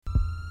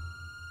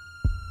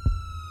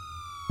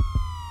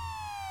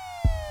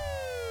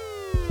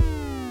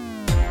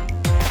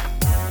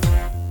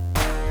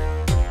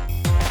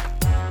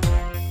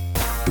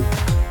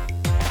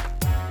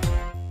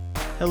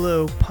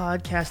Hello,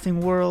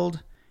 podcasting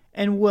world,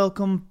 and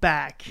welcome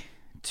back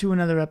to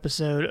another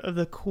episode of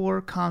the Core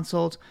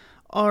Consult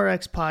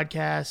RX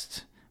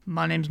podcast.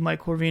 My name's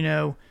Mike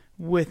Corvino.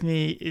 With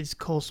me is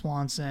Cole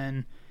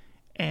Swanson.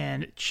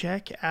 And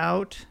check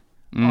out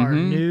our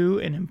new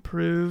and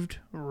improved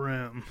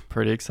room.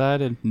 Pretty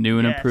excited. New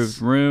and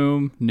improved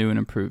room, new and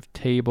improved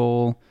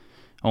table.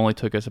 Only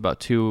took us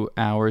about 2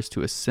 hours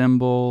to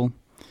assemble.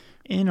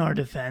 In our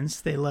defense,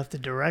 they left the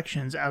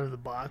directions out of the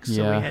box,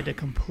 so we had to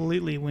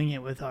completely wing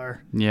it with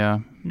our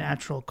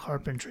natural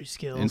carpentry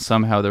skills. And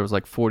somehow there was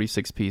like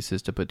 46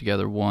 pieces to put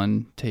together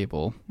one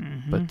table,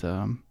 but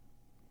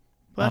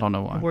I don't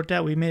know why. It worked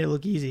out. We made it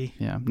look easy.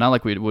 Yeah, not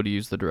like we would have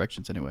used the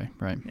directions anyway,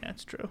 right? Yeah,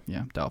 it's true.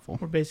 Yeah, doubtful.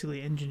 We're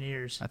basically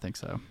engineers. I think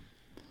so.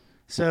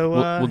 So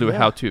we'll do a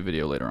how-to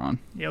video later on.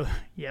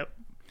 Yep.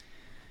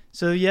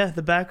 So,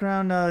 the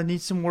background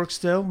needs some work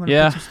still. We're going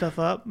to put some stuff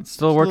up. It's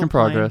still a work in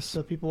progress.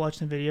 So people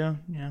watching the video,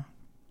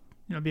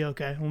 it'll be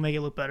okay. We'll make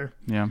it look better.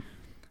 Yeah.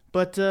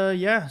 But,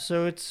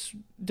 so it's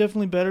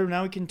definitely better.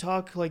 Now we can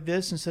talk like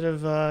this instead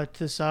of to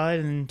the side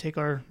and take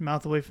our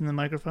mouth away from the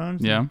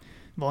microphones. Yeah.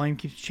 Volume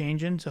keeps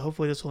changing, so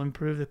hopefully this will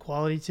improve the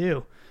quality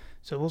too.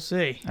 So we'll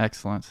see.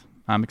 Excellent.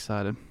 I'm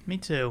excited. Me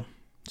too.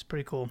 It's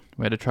pretty cool.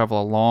 We had to travel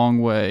a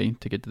long way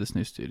to get to this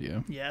new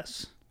studio.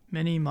 Yes.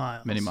 Many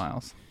miles. Many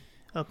miles.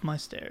 Up my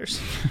stairs.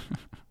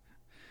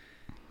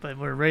 But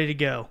we're ready to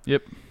go.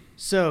 Yep.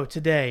 So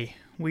today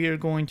we are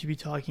going to be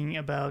talking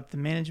about the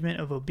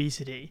management of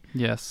obesity.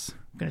 Yes.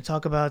 We're going to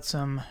talk about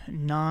some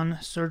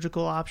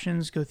non-surgical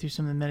options, go through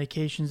some of the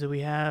medications that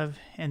we have,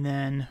 and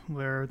then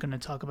we're going to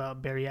talk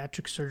about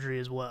bariatric surgery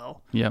as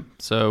well. Yep.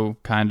 So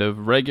kind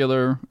of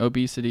regular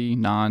obesity,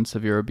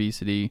 non-severe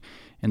obesity,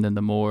 and then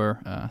the more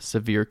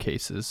severe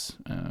cases.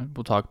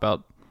 We'll talk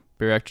about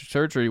bariatric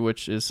surgery,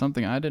 which is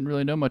something I didn't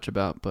really know much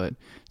about, but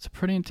it's a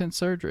pretty intense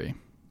surgery.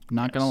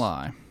 Not going to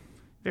lie.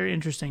 Very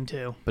interesting,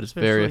 too. But it's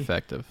very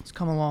effective. It's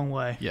come a long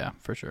way. Yeah,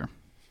 for sure.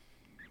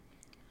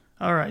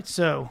 All right,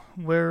 so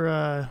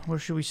where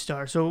should we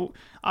start? So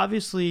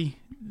obviously,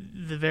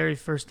 the very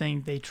first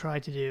thing they try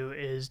to do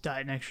is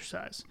diet and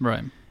exercise.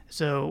 Right.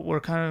 So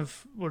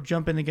we're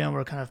jumping the gun.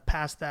 We're kind of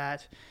past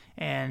that,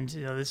 and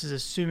this is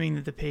assuming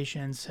that the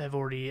patients have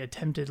already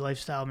attempted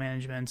lifestyle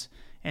management,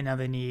 and now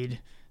they need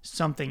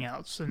something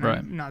else.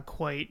 And not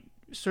quite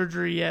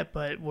surgery yet,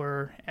 but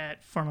we're at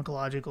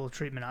pharmacological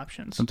treatment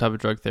options. Some type of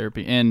drug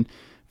therapy. And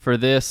for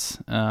this,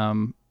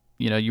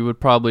 you would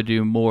probably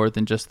do more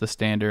than just the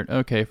standard,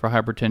 okay, for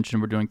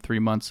hypertension, we're doing 3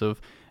 months of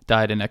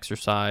diet and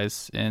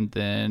exercise, and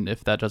then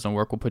if that doesn't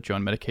work, we'll put you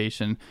on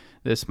medication.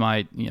 This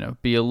might,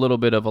 be a little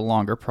bit of a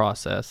longer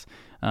process.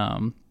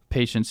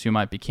 Patients who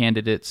might be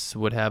candidates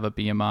would have a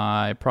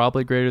BMI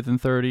probably greater than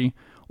 30,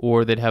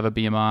 or they'd have a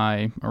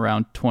BMI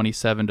around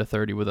 27 to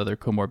 30 with other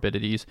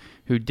comorbidities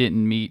who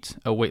didn't meet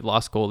a weight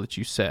loss goal that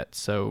you set.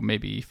 So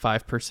maybe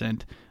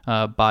 5%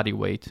 body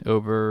weight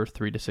over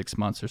 3 to 6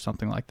 months or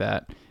something like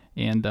that.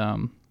 And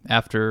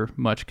after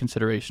much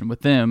consideration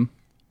with them,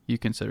 you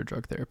consider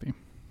drug therapy.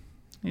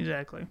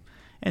 Exactly.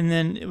 And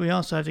then we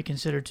also have to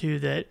consider, too,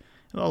 that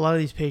a lot of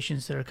these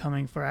patients that are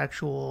coming for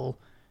actual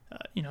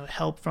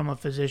help from a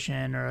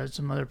physician or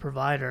some other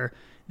provider,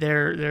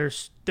 they're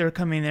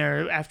coming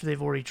there after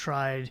they've already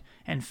tried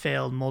and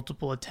failed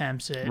multiple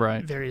attempts at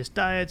various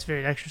diets,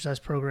 various exercise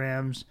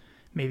programs,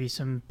 maybe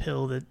some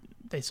pill that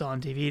they saw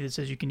on TV that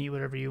says you can eat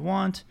whatever you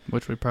want.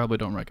 Which we probably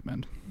don't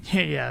recommend.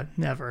 Yeah,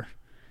 never.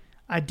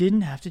 I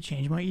didn't have to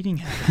change my eating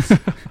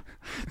habits.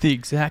 The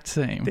exact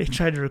same. They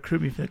tried to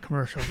recruit me for the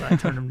commercial, but I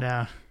turned them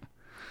down.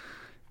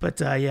 But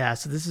so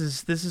this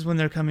is when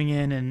they're coming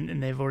in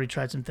and they've already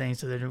tried some things.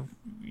 So they're,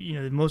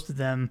 most of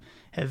them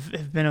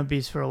have been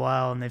obese for a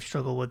while and they've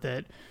struggled with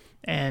it.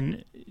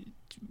 And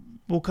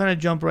we'll kind of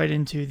jump right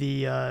into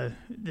the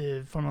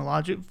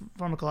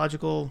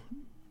pharmacological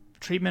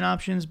treatment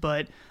options,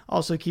 but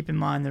also keep in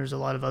mind there's a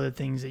lot of other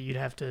things that you'd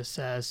have to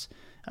assess.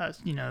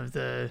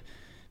 The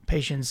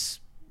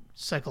patient's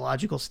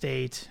psychological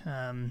state,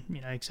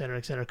 et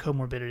cetera,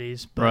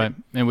 comorbidities. But, right.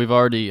 And we've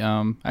already,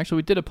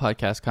 we did a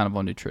podcast kind of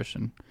on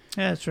nutrition.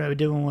 Yeah, that's right. We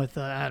did one with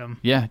Adam.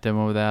 Yeah, did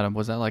one with Adam.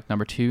 Was that like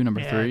number 2,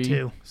 number 3?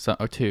 2. So,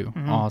 2.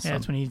 Mm-hmm. Awesome. Yeah,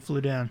 that's when he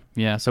flew down.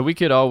 Yeah, so we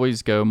could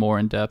always go more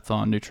in depth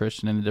on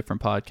nutrition in the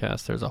different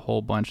podcasts. There's a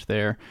whole bunch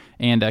there,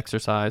 and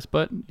exercise.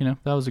 But,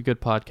 that was a good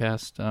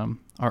podcast.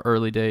 Our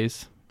early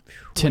days.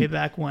 Way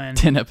back when.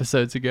 10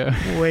 episodes ago.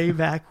 Way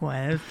back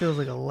when. It feels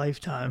like a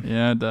lifetime.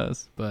 Yeah, it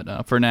does.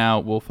 But for now,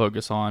 we'll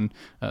focus on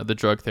the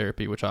drug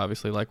therapy, which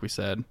obviously, like we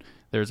said,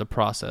 there's a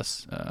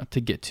process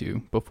to get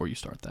to before you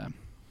start that.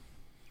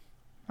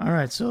 All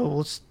right, so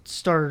we'll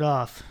start it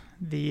off.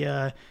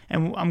 And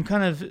I'm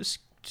kind of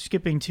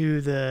skipping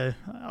to the,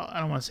 I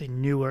don't want to say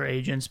newer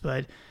agents,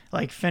 but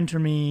like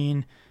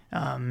phentermine,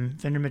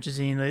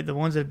 venlafaxine, the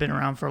ones that have been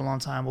around for a long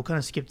time. We'll kind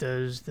of skip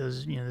those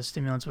the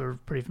stimulants we're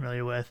pretty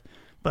familiar with.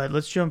 But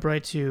let's jump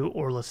right to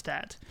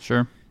Orlistat.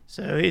 Sure.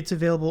 So it's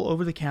available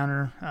over the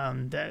counter.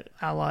 That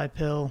Ally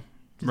pill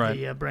is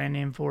the brand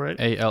name for it.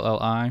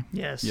 ALLI.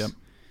 Yes. Yep.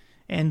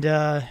 And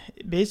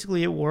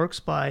basically it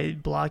works by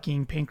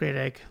blocking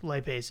pancreatic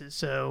lipases.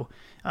 So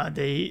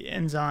the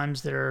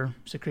enzymes that are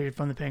secreted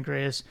from the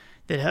pancreas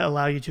that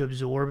allow you to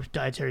absorb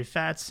dietary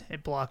fats,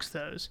 it blocks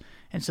those.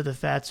 And so the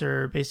fats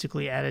are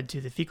basically added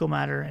to the fecal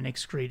matter and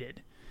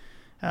excreted.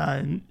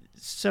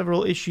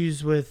 Several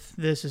issues with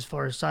this as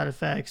far as side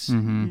effects.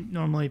 Mm-hmm.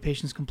 Normally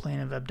patients complain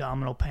of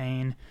abdominal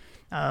pain.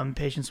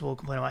 Patients will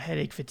complain about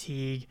headache,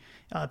 fatigue.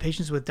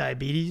 Patients with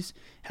diabetes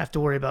have to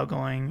worry about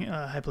going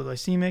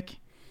hypoglycemic.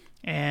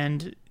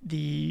 And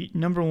the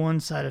number one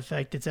side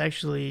effect, it's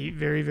actually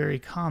very, very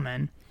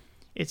common.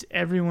 It's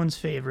everyone's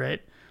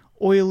favorite,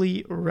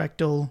 oily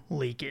rectal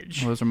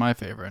leakage. Those are my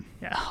favorite.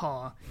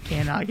 Yeah,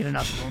 cannot get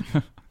enough of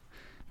them.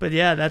 But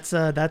yeah,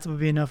 that would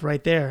be enough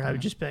right there. I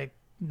would just be like,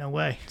 no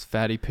way. It's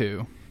fatty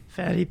poo.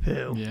 Fatty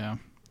poo. Yeah.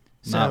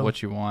 So Not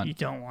what you want. You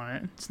don't want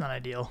it. It's not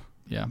ideal.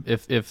 Yeah.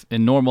 If a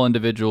normal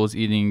individual is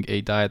eating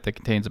a diet that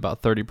contains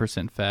about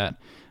 30% fat,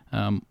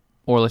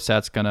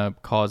 orlisat's going to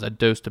cause a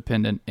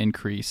dose-dependent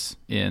increase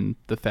in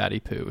the fatty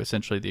poo,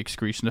 essentially the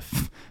excretion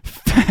of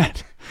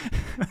fat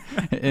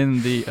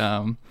in the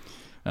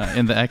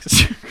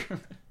exocrine.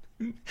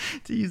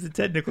 To use the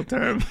technical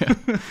term.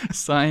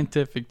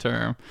 Scientific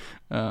term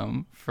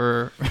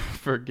for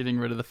getting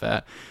rid of the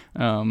fat.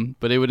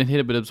 But it would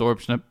inhibit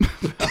absorption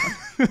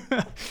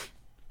of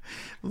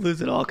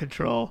losing all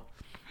control.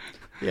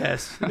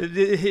 Yes,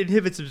 it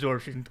inhibits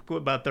absorption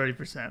about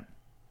 30%.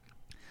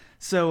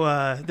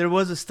 So there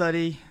was a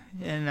study,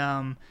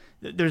 and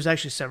there's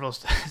actually several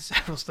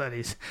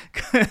studies.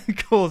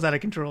 Cole's out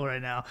of control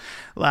right now,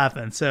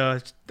 laughing. So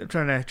I'm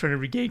trying to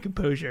regain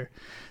composure.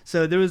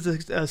 So there was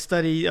a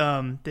study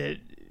that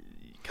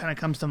kind of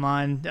comes to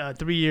mind.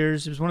 3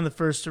 years. It was one of the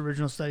first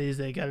original studies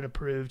that got it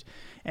approved,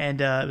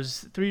 and it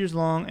was 3 years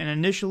long. And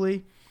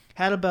initially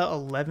had about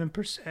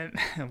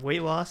 11%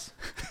 weight loss.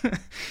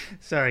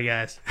 Sorry,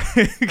 guys.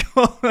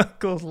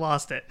 Cole's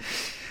lost it.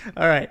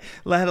 All right.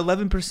 I had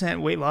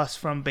 11% weight loss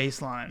from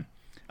baseline,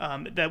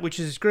 which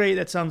is great.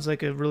 That sounds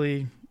like a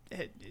really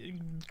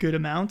good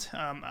amount.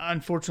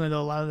 Unfortunately,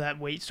 though, a lot of that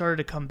weight started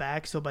to come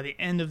back. So by the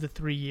end of the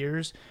 3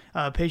 years,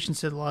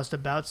 patients had lost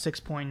about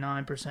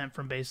 6.9%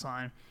 from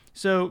baseline.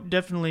 So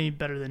definitely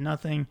better than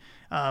nothing.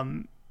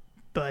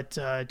 But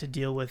to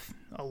deal with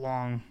a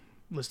long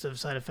list of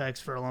side effects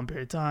for a long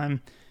period of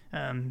time,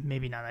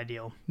 maybe not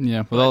ideal.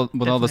 Yeah,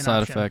 with all the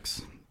side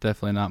effects,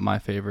 definitely not my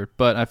favorite.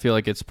 But I feel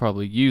like it's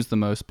probably used the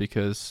most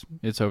because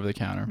it's over the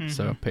counter,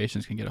 so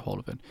patients can get a hold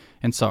of it.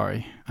 And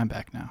sorry, I'm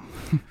back now.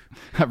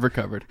 I've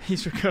recovered.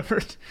 He's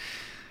recovered.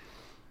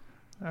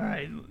 All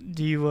right.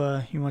 Do you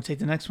want to take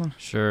the next one?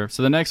 Sure.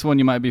 So the next one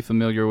you might be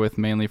familiar with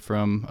mainly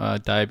from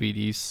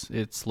diabetes.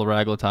 It's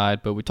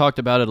liraglutide, but we talked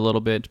about it a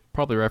little bit,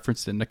 probably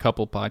referenced it in a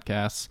couple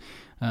podcasts.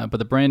 But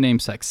the brand name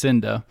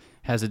Saxenda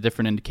has a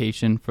different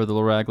indication for the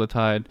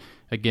liraglutide.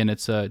 Again,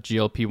 it's a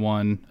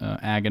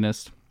GLP-1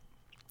 agonist.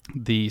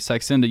 The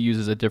Saxenda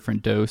uses a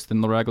different dose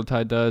than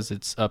liraglutide does.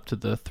 It's up to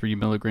the 3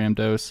 milligram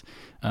dose.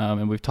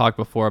 And we've talked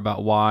before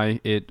about why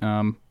it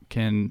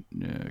can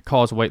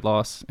cause weight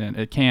loss, and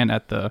it can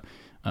at the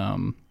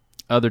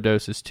other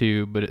doses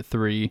too, but at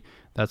 3,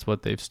 that's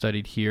what they've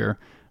studied here.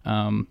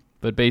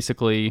 But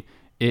basically,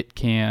 it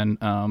can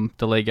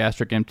delay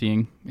gastric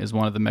emptying is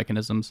one of the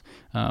mechanisms.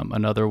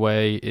 Another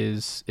way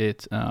is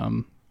it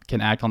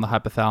can act on the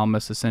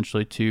hypothalamus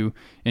essentially to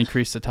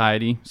increase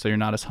satiety, so you're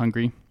not as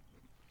hungry.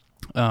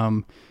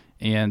 And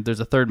there's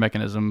a third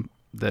mechanism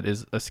that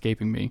is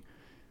escaping me.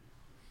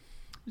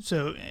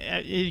 So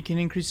it can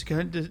increase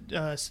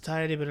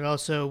satiety, but it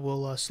also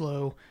will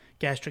slow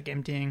gastric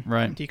emptying,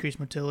 right? Decrease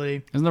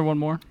motility. Isn't there one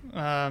more?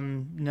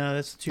 No,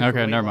 that's 2.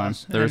 Okay, never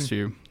mind. There's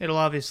 2. It'll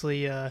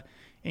obviously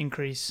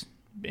increase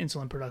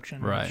insulin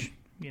production, right?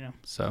 Which,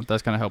 so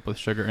that's going to help with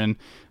sugar. And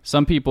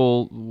some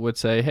people would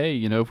say, hey,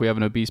 if we have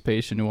an obese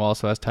patient who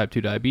also has type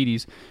 2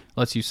 diabetes,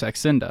 let's use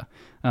Saxenda.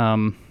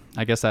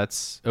 I guess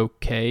that's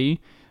okay,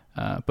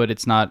 but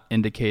it's not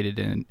indicated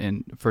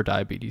in for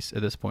diabetes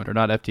at this point, or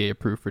not FDA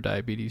approved for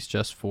diabetes,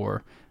 just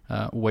for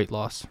weight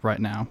loss right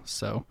now.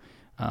 So,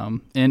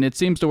 and it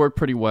seems to work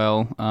pretty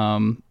well.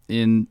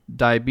 In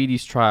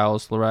diabetes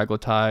trials,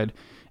 liraglutide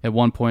at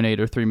 1.8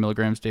 or 3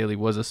 milligrams daily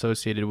was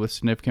associated with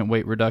significant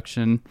weight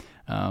reduction,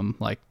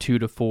 like 2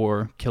 to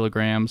 4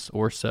 kilograms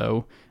or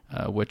so,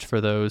 which for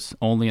those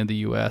only in the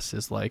U.S.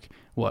 is like,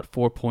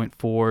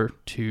 4.4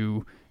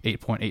 to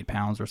 8.8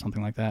 pounds or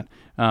something like that.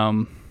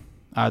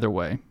 Either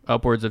way,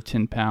 upwards of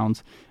 10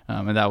 pounds,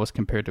 and that was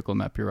compared to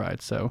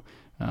glimepiride. So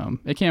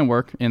it can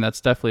work, and that's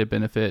definitely a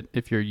benefit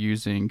if you're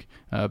using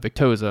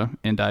Victoza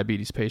in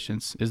diabetes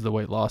patients, is the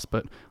weight loss,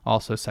 but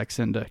also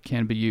Saxenda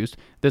can be used.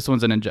 This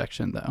one's an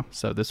injection, though,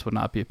 so this would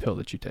not be a pill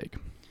that you take.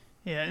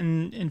 Yeah,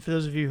 and for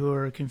those of you who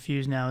are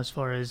confused now as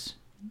far as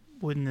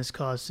wouldn't this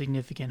cause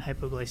significant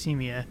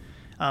hypoglycemia,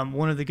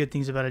 one of the good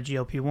things about a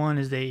GLP-1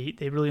 is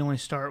they really only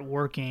start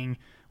working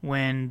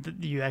when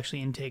you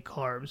actually intake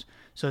carbs.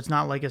 So it's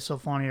not like a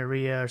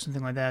sulfonylurea or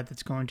something like that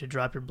that's going to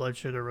drop your blood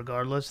sugar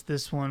regardless.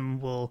 This one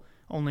will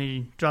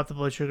only drop the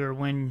blood sugar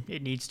when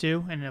it needs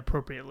to and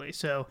appropriately.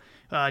 So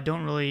there's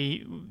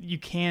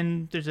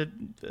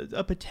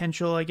a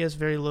potential, I guess,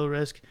 very low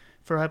risk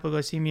for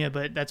hypoglycemia,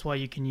 but that's why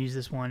you can use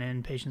this one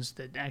in patients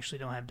that actually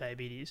don't have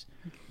diabetes.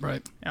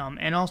 Right.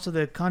 And also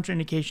the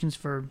contraindications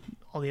for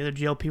all the other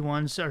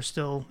GLP-1s are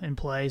still in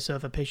play. So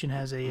if a patient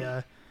has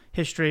a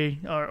history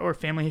or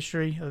family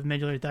history of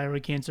medullary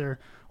thyroid cancer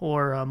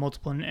or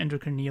multiple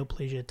endocrine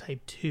neoplasia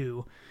type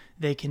 2,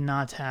 they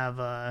cannot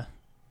have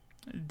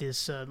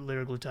this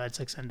liraglutide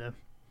Saxenda.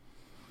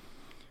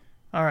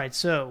 All right,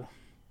 so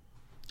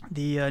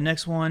the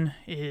next one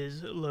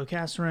is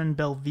lorcaserin.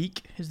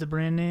 Belviq is the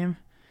brand name,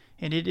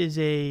 and it is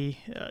a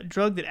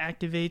drug that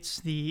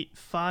activates the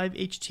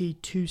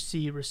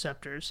 5-HT2C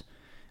receptors.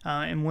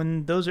 And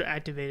when those are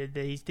activated,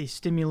 they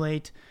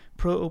stimulate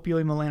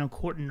pro-opioid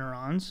melanocortin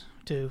neurons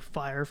to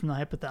fire from the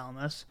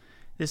hypothalamus.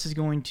 This is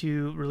going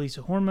to release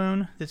a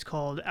hormone that's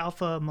called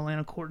alpha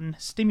melanocortin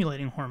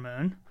stimulating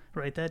hormone.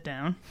 Write that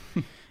down.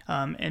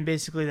 And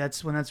basically,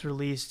 when that's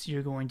released,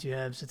 you're going to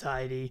have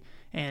satiety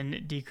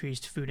and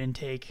decreased food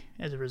intake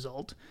as a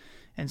result.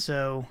 And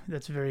so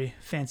that's a very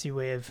fancy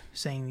way of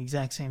saying the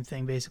exact same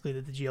thing, basically,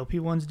 that the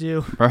GLP-1s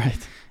do.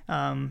 Right.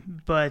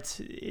 But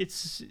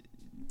it's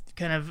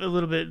kind of a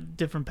little bit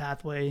different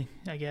pathway,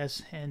 I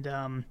guess.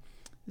 And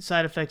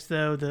side effects,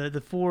 though,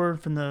 the 4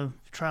 from the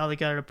trial that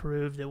got it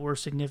approved that were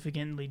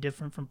significantly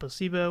different from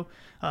placebo: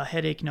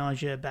 headache,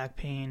 nausea, back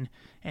pain,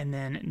 and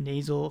then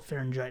nasal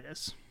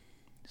pharyngitis.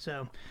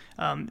 So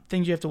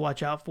things you have to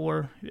watch out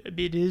for.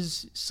 It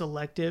is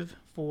selective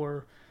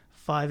for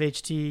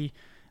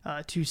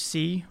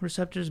 5-HT2C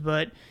receptors,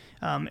 but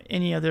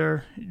any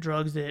other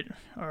drugs that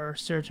are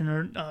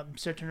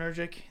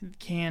serotonergic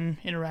can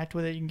interact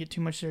with it. You can get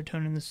too much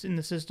serotonin in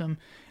the system,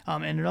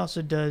 and it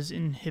also does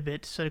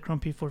inhibit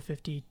cytochrome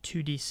P450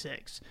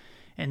 2D6.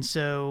 And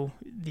so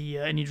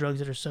any drugs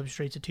that are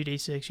substrates of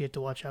 2D6, you have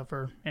to watch out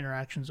for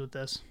interactions with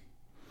this.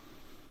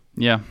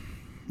 Yeah.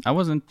 I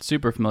wasn't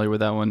super familiar with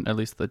that one, at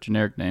least the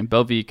generic name.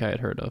 Belviq I had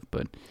heard of,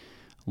 but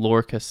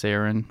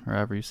lorcaserin, or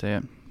however you say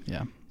it,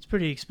 yeah. It's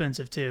pretty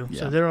expensive too.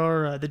 Yeah. So there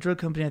are the drug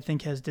company I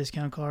think has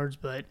discount cards,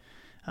 but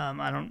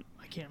I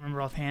can't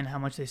remember offhand how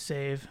much they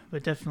save.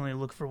 But definitely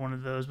look for one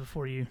of those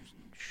before you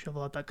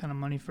shovel out that kind of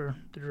money for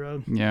the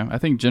drug. Yeah, I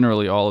think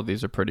generally all of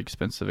these are pretty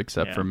expensive,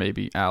 except for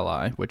maybe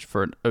Ally, which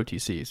for an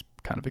OTC is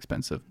kind of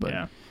expensive.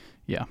 But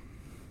yeah.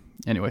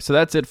 Anyway, so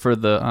that's it for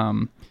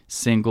the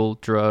single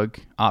drug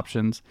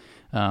options.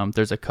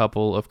 There's a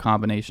couple of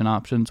combination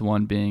options,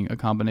 one being a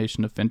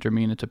combination of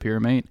phentermine and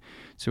topiramate.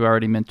 So I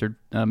already mentioned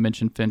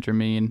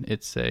phentermine.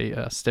 It's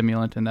a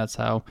stimulant, and that's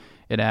how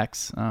it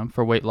acts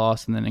for weight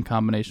loss. And then in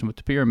combination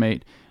with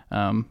topiramate,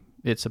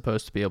 it's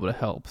supposed to be able to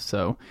help.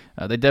 So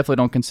they definitely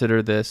don't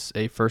consider this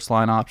a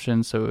first-line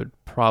option, so it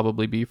would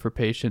probably be for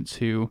patients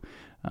who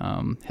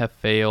have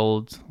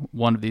failed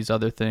one of these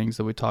other things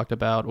that we talked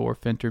about, or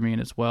phentermine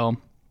as well.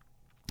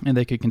 And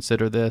they could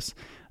consider this.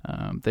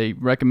 They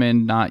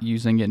recommend not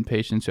using it in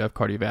patients who have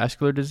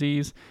cardiovascular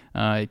disease.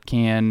 It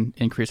can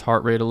increase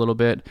heart rate a little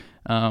bit.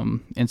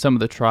 In some of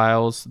the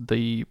trials,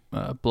 the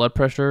blood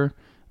pressure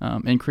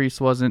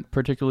increase wasn't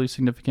particularly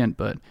significant,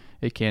 but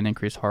it can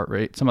increase heart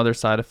rate. Some other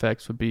side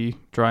effects would be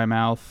dry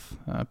mouth,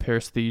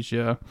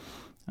 paresthesia,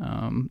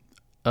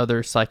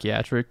 other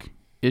psychiatric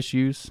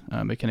issues.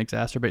 It can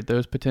exacerbate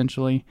those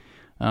potentially,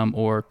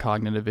 or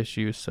cognitive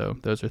issues. So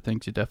those are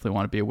things you definitely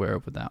want to be aware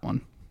of with that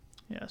one.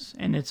 Yes,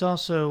 and it's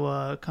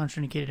also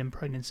contraindicated in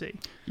pregnancy.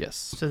 Yes.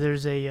 So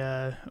there's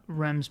a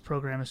REMS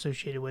program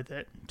associated with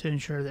it to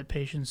ensure that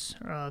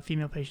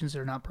female patients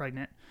are not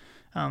pregnant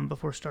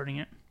before starting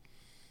it.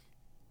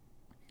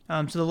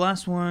 So the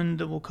last one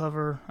that we'll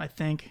cover, I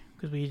think,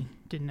 because we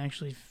didn't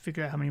actually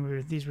figure out how many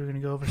of these we were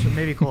going to go over, so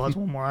maybe Cole has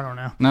one more, I don't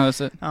know. No,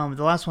 that's it.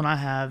 The last one I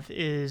have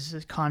is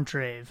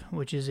Contrave,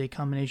 which is a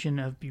combination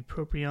of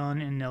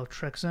bupropion and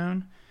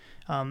naltrexone.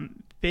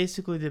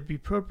 Basically, the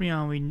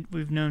bupropion,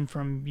 we've known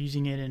from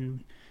using it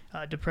in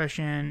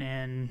depression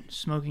and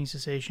smoking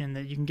cessation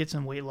that you can get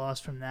some weight loss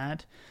from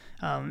that.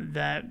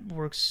 That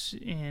works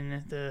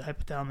in the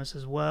hypothalamus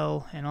as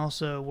well, and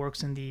also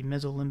works in the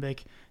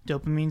mesolimbic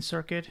dopamine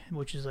circuit,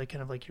 which is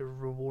kind of like your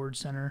reward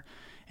center.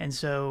 And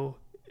so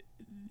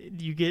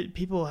you get,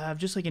 people have,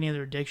 just like any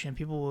other addiction,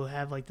 people will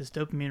have this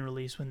dopamine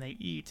release when they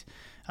eat.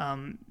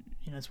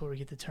 That's where we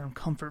get the term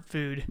comfort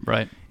food.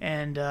 Right.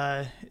 And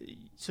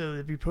so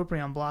the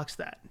bupropion blocks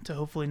that to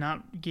hopefully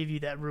not give you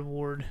that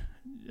reward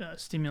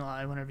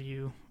stimuli whenever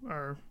you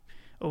are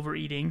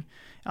overeating.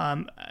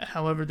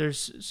 However,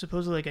 there's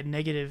supposedly a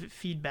negative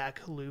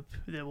feedback loop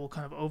that will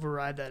kind of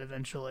override that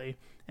eventually,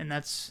 and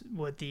that's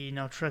what the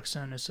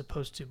naltrexone is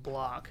supposed to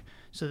block,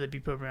 so that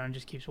bupropion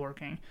just keeps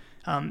working.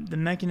 The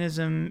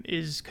mechanism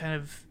is kind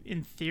of,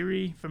 in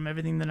theory, from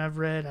everything that I've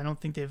read, I don't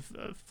think they've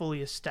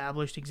fully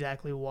established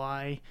exactly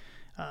why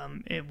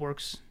it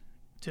works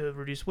to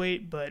reduce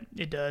weight, but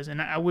it does.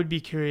 And I would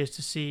be curious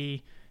to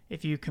see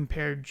if you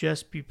compare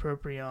just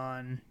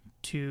bupropion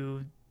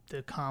to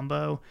the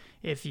combo,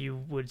 if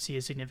you would see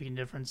a significant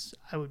difference.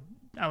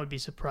 I would be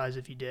surprised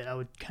if you did. I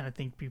would kind of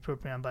think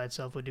bupropion by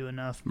itself would do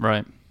enough.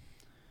 Right.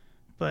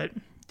 But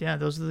yeah,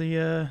 those are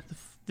the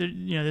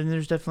then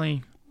there's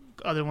definitely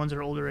other ones that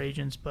are older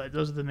agents, but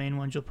those are the main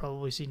ones you'll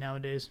probably see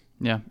nowadays.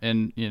 Yeah,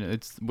 and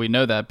we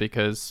know that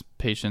because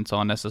patients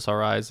on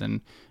SSRIs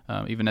and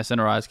even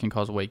SNRIs can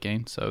cause weight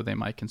gain, so they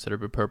might consider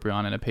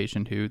bupropion in a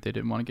patient who they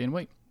didn't want to gain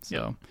weight.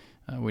 So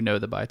we know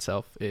that by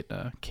itself it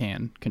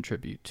can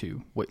contribute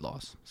to weight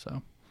loss.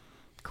 So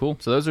cool.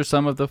 So those are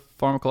some of the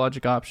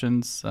pharmacologic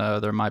options.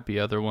 There might be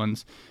other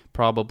ones,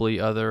 probably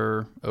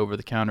other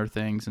over-the-counter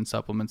things and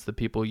supplements that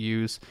people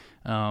use.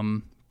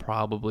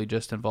 Probably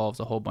just involves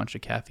a whole bunch of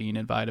caffeine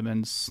and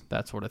vitamins,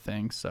 that sort of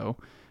thing. So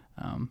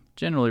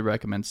generally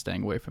recommend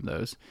staying away from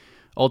those.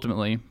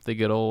 Ultimately, the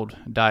good old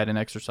diet and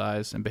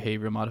exercise and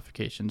behavioral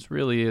modifications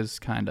really is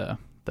kind of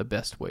the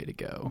best way to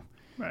go.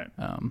 Right.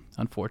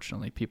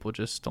 Unfortunately, people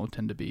just don't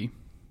tend to be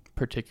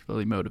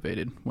particularly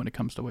motivated when it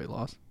comes to weight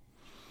loss.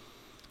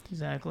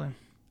 Exactly.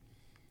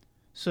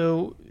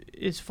 So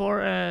as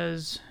far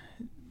as,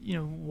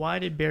 why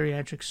did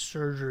bariatric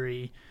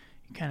surgery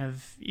kind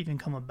of even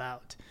come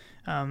about?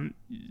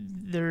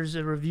 There's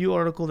a review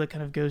article that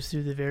kind of goes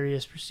through the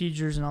various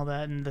procedures and all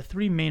that, and the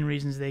three main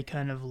reasons they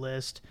kind of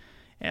list,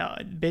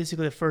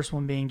 basically the first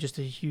one being just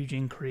a huge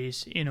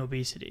increase in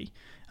obesity.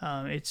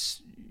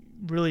 It's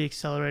really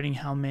accelerating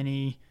how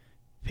many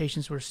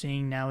patients we're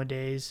seeing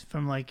nowadays,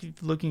 from like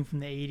looking from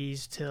the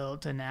 80s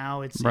to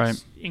now. It's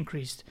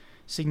increased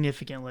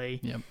significantly.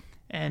 Yep.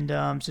 And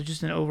so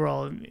just an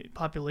overall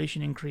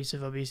population increase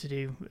of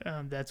obesity,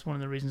 that's one of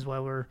the reasons why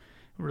we're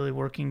really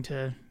working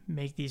to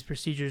make these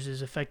procedures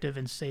as effective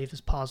and safe as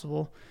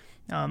possible.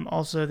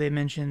 Also, they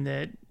mentioned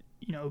that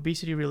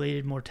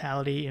obesity-related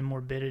mortality and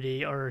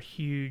morbidity are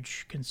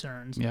huge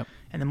concerns. Yep.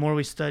 And the more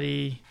we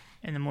study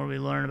and the more we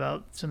learn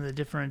about some of the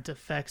different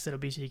effects that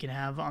obesity can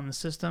have on the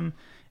system,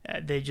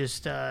 they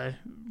just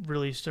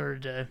really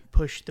started to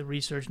push the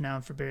research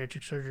now for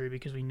bariatric surgery,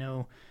 because we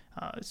know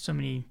so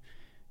many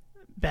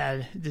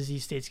bad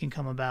disease states can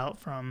come about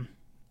from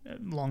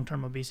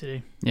long-term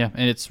obesity. Yeah,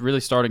 and it's really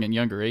starting at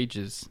younger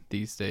ages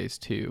these days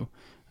too,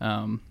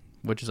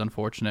 which is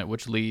unfortunate,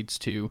 which leads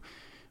to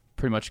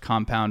pretty much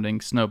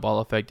compounding snowball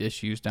effect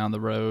issues down the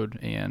road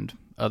and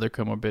other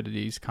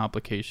comorbidities,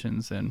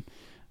 complications, and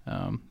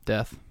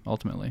death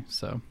ultimately.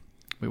 So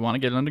we want to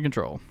get it under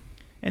control.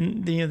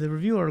 And the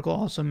review article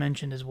also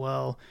mentioned as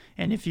well,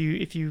 and if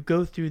you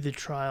go through the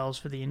trials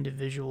for the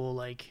individual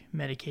like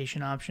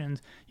medication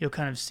options, you'll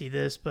kind of see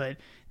this, but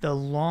the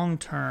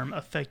long-term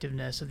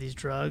effectiveness of these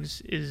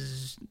drugs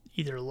is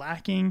either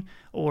lacking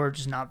or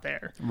just not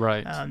there.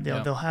 Right.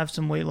 They'll have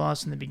some weight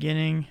loss in the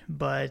beginning,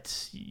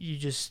 but you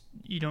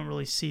don't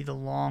really see the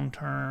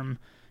long-term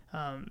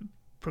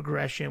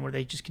progression where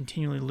they just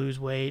continually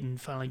lose weight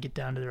and finally get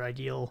down to their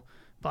ideal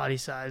body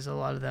size. A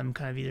lot of them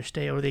kind of either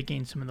stay or they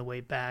gain some of the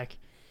weight back.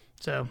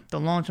 So the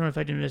long-term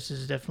effectiveness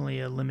is definitely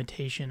a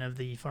limitation of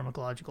the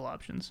pharmacological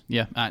options.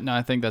 Yeah, no,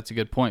 I think that's a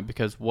good point,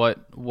 because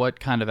what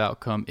kind of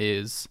outcome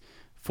is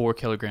 4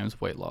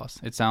 kilograms weight loss?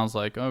 It sounds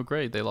like, oh,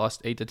 great, they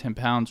lost 8 to 10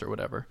 pounds or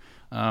whatever.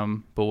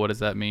 But what does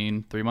that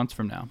mean 3 months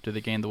from now? Do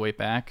they gain the weight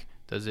back?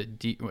 Does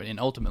it and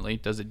ultimately,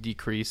 does it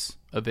decrease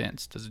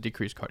events? Does it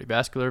decrease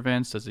cardiovascular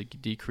events? Does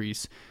it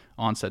decrease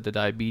onset to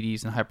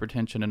diabetes and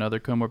hypertension and other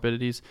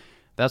comorbidities?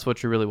 That's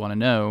what you really want to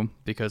know,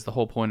 because the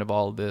whole point of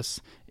all of this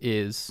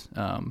is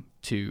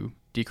to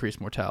decrease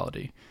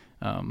mortality.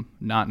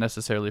 Not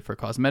necessarily for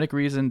cosmetic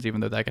reasons, even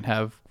though that can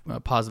have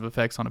positive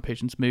effects on a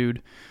patient's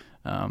mood.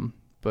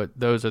 But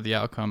those are the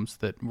outcomes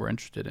that we're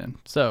interested in.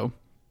 So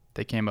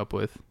they came up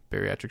with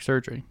bariatric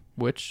surgery,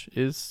 which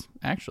is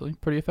actually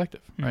pretty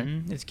effective, right?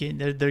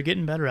 Mm-hmm. They're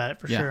getting better at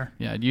it for sure.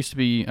 Yeah, it used to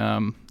be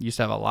used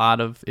to have a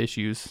lot of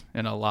issues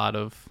and a lot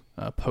of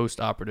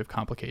post-operative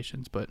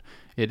complications, but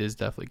it is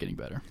definitely getting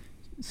better.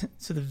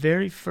 So the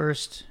very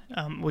first,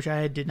 which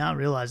I did not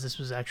realize this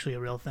was actually a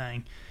real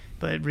thing,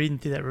 but reading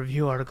through that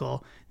review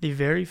article, the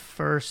very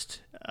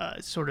first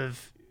sort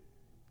of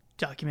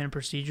documented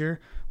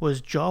procedure was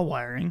jaw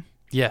wiring.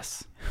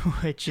 Yes.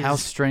 Which is... How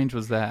strange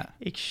was that?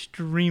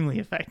 Extremely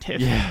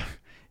effective. Yeah.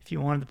 If you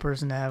wanted the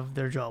person to have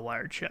their jaw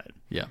wired shut.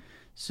 Yeah.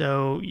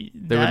 So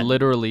they would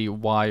literally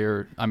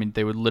wire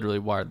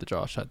the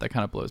jaw shut. That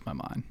kind of blows my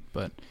mind,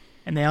 but...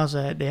 And they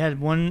also had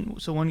one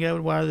guy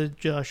would wire the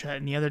jaw shut,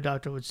 and the other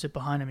doctor would sit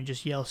behind him and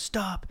just yell,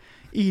 "Stop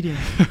eating."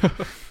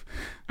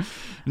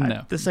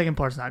 No. The second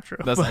part's not true.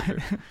 That's not true.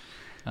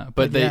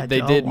 But they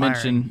did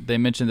mention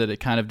that it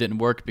kind of didn't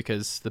work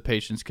because the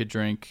patients could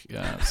drink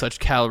such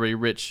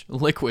calorie-rich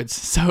liquids,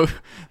 so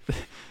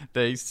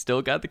they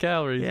still got the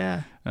calories.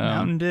 Yeah,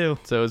 Mountain Dew.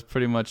 So it was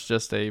pretty much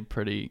just a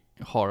pretty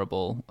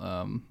horrible,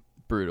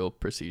 brutal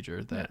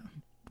procedure that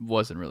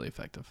wasn't really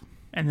effective.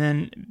 And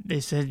then they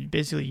said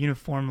basically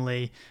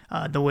uniformly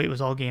the weight was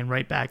all gained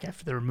right back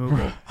after the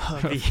removal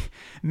of the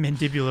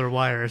mandibular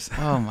wires.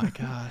 Oh my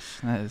gosh,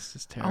 that is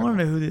just terrible. I want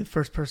to know who the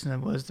first person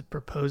that was to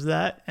propose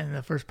that, and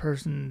the first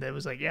person that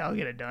was like, "Yeah, I'll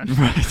get it done."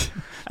 Right,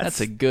 that's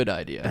a good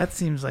idea. That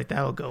seems like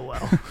that will go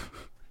well.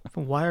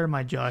 Wire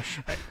my jaw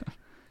shut.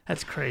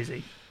 That's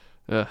crazy.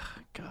 Ugh,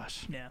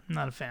 gosh. Yeah,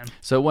 not a fan.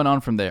 So it went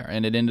on from there,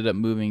 and it ended up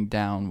moving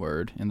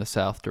downward in the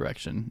south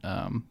direction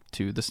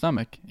to the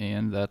stomach,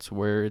 and that's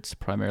where it's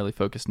primarily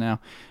focused now.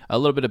 A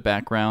little bit of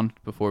background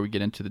before we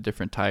get into the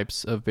different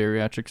types of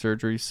bariatric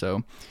surgery.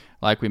 So,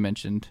 like we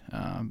mentioned,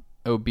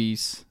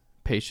 obese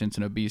patients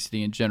and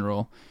obesity in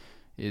general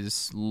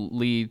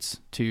leads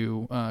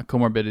to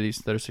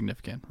comorbidities that are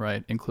significant,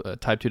 right?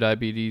 Type 2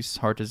 diabetes,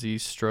 heart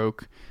disease,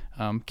 stroke,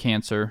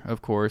 cancer,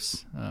 of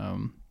course,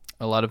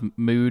 a lot of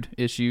mood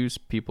issues,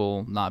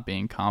 people not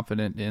being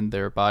confident in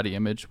their body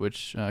image,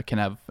 which can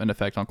have an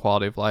effect on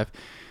quality of life.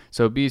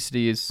 So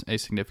obesity is a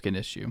significant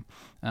issue.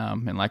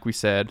 And like we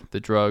said, the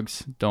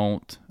drugs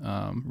don't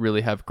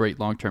really have great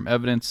long-term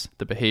evidence.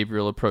 The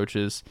behavioral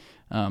approaches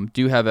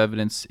do have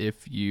evidence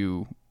if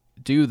you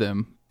do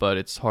them, but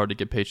it's hard to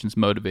get patients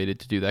motivated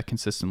to do that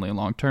consistently and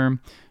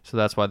long-term. So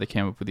that's why they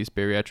came up with these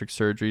bariatric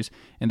surgeries.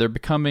 And they're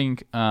becoming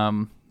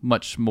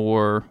much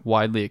more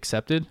widely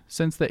accepted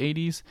since the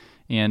 80s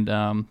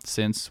and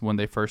since when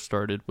they first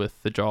started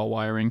with the jaw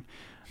wiring.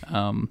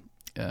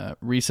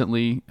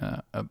 Recently,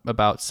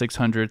 about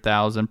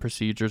 600,000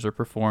 procedures are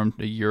performed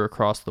a year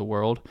across the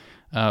world.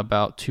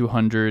 About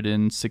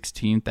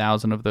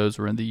 216,000 of those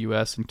were in the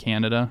U.S. and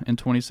Canada in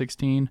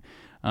 2016.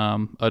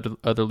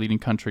 Other leading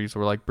countries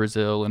were like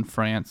Brazil and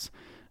France,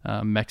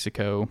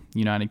 Mexico,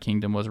 United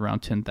Kingdom was around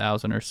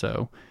 10,000 or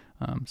so.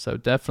 So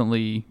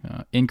definitely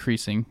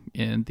increasing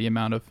in the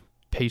amount of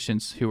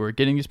patients who are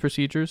getting these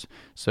procedures.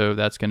 So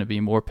that's going to be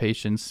more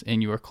patients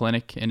in your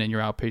clinic and in your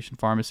outpatient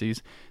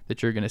pharmacies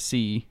that you're going to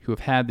see who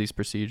have had these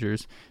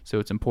procedures. So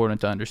it's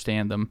important to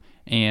understand them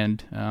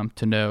and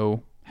to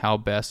know how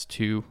best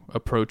to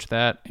approach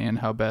that and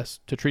how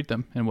best to treat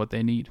them and what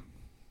they need.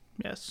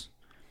 Yes.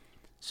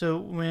 So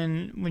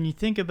when you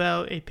think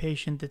about a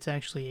patient that's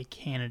actually a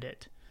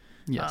candidate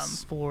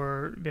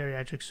for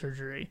bariatric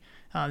surgery,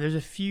 there's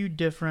a few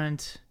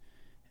different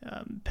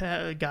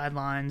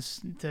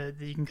guidelines that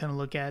you can kind of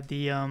look at.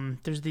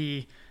 There's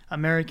the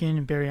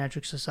American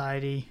Bariatric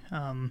Society,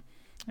 and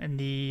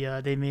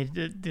they made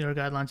their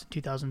guidelines in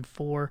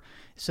 2004.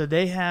 So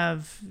they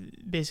have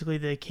basically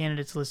the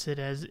candidates listed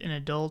as an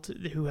adult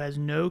who has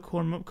no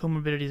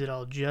comorbidities at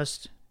all,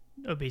 just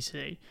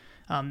obesity.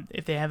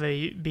 If they have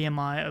a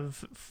BMI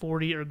of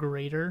 40 or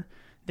greater,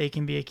 they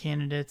can be a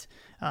candidate.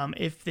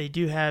 If they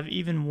do have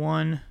even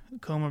one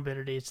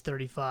comorbidity, it's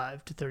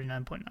 35 to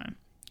 39.9,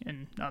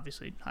 and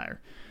obviously higher.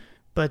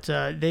 But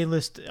they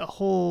list a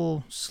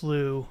whole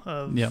slew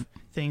of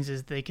things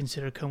as they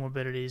consider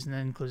comorbidities, and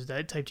that includes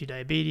type 2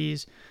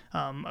 diabetes,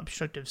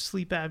 obstructive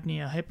sleep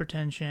apnea,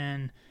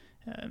 hypertension.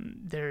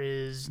 There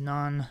is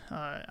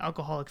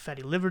non-alcoholic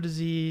fatty liver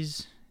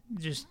disease,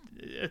 just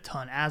a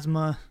ton.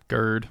 Asthma.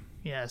 GERD.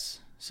 Yes.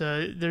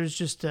 So there's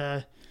just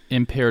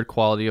impaired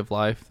quality of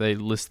life. They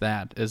list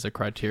that as a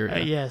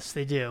criteria. Yes,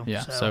 they do.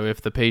 Yeah. So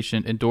if the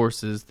patient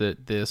endorses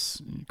that this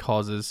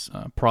causes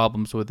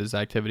problems with his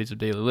activities of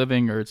daily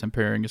living or it's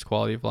impairing his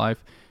quality of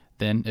life,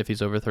 then if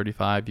he's over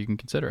 35, you can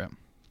consider it.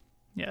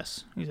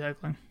 Yes,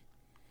 exactly.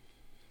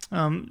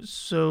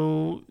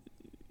 So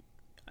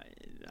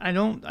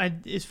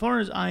as far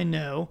as I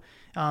know,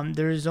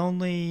 there is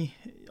only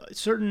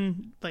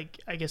certain,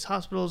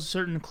 hospitals,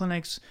 certain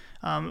clinics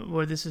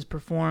where this is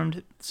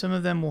performed. Some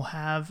of them will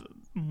have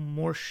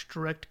more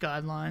strict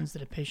guidelines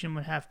that a patient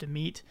would have to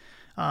meet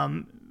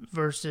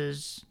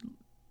versus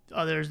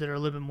others that are a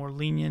little bit more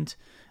lenient.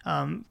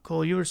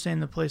 Cole, you were saying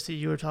the place that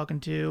you were talking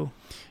to.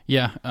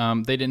 Yeah,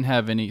 they didn't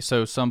have any.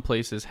 So some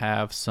places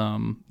have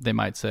some. They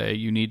might say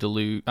you need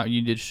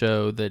to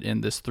show that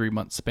in this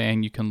 3-month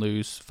span you can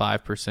lose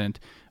 5%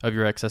 of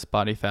your excess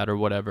body fat or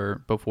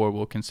whatever before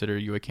we'll consider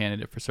you a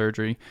candidate for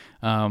surgery.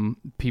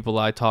 People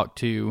I talk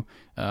to,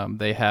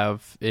 they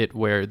have it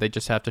where they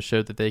just have to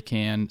show that they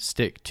can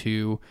stick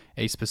to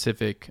a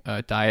specific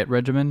diet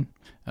regimen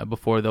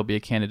before they'll be a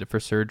candidate for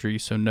surgery.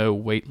 So no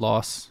weight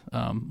loss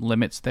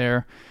limits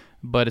there.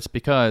 But it's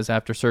because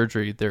after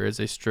surgery, there is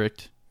a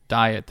strict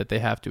diet that they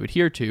have to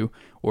adhere to,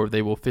 or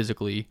they will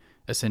physically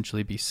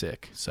essentially be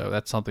sick. So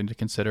that's something to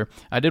consider.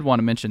 I did want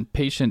to mention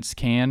patients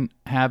can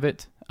have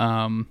it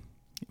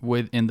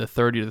within the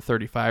 30 to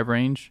 35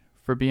 range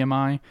for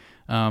BMI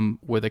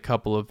with a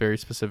couple of very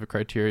specific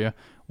criteria.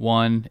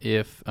 One,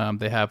 if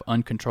they have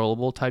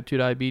uncontrollable type 2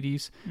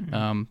 diabetes,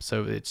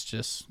 so it's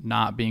just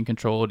not being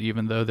controlled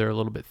even though they're a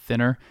little bit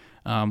thinner.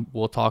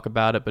 We'll talk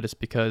about it, but it's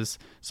because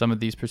some of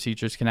these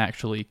procedures can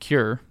actually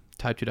cure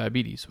type 2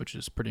 diabetes, which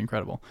is pretty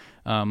incredible,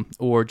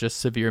 or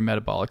just severe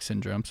metabolic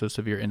syndrome, so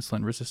severe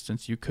insulin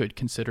resistance. You could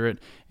consider it,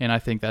 and I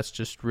think that's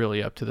just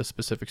really up to the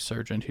specific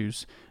surgeon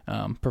who's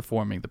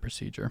performing the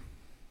procedure.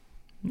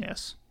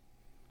 Yes.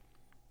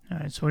 All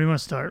right, so where do you want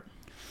to start?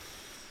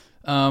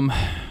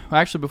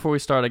 Actually, before we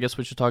start, I guess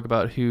we should talk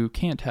about who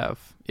can't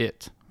have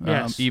it.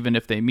 Yes. even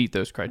if they meet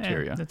those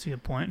criteria. Yeah, that's a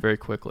good point. Very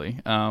quickly.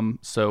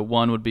 So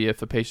one would be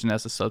if a patient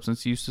has a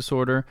substance use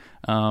disorder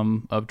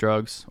of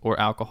drugs or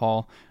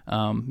alcohol.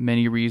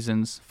 Many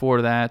reasons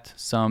for that,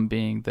 some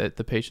being that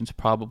the patients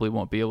probably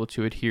won't be able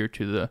to adhere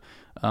to the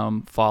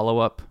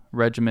follow-up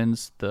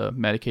regimens, the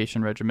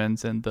medication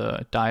regimens, and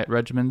the diet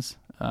regimens.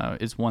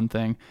 Is one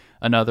thing.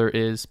 Another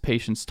is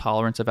patients'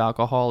 tolerance of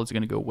alcohol is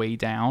going to go way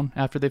down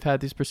after they've had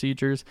these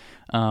procedures,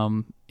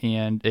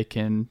 and it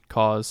can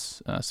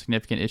cause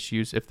significant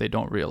issues if they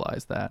don't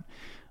realize that.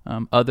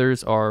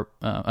 Others are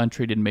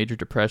untreated major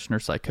depression or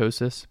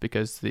psychosis,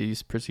 because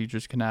these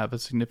procedures can have a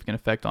significant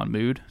effect on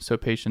mood. So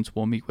patients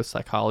will meet with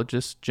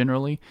psychologists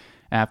generally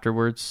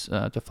afterwards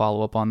to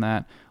follow up on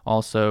that.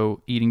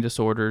 Also, eating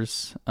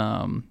disorders,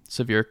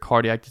 severe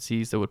cardiac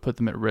disease that would put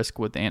them at risk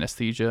with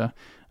anesthesia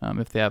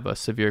if they have a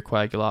severe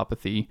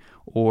coagulopathy,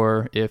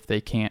 or if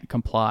they can't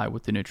comply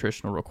with the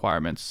nutritional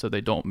requirements, so they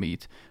don't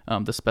meet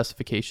the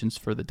specifications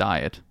for the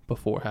diet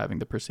before having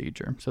the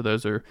procedure. So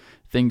those are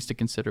things to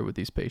consider with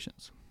these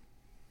patients.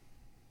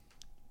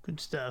 Good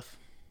stuff.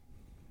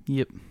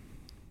 Yep.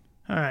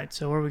 All right,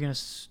 so where are we going to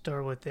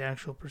start with the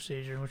actual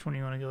procedure? Which one do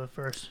you want to go with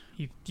first?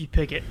 You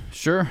pick it.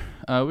 Sure.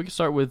 We can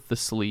start with the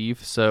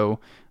sleeve. So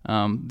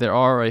there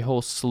are a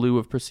whole slew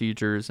of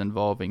procedures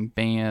involving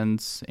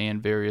bands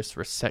and various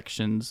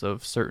resections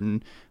of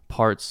certain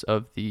parts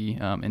of the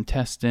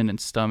intestine and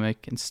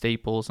stomach and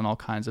staples and all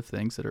kinds of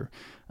things that are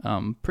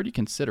pretty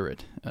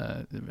considerate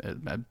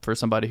for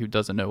somebody who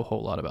doesn't know a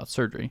whole lot about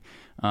surgery.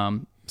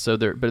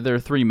 But there are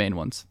three main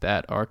ones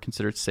that are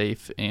considered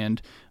safe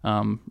and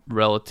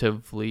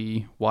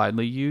relatively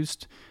widely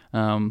used.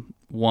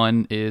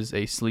 One is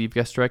a sleeve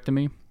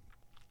gastrectomy.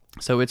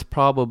 So it's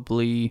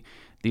probably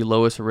the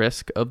lowest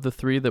risk of the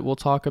three that we'll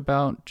talk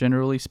about,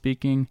 generally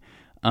speaking,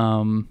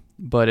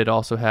 but it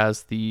also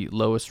has the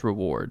lowest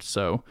reward.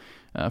 So,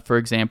 for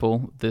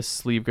example, this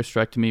sleeve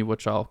gastrectomy,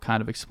 which I'll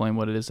kind of explain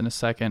what it is in a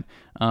second,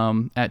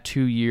 at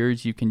 2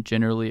 years, you can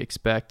generally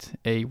expect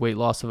a weight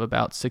loss of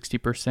about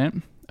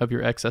 60% of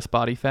your excess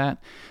body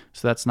fat.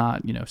 So that's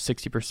not,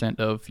 60%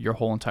 of your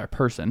whole entire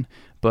person.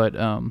 But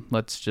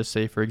let's just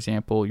say, for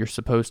example, you're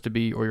supposed to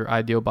be, or your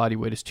ideal body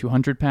weight is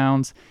 200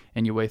 pounds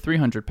and you weigh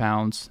 300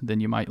 pounds, then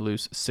you might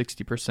lose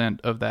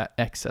 60% of that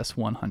excess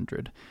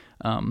 100.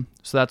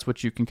 So that's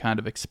what you can kind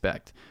of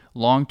expect.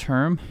 Long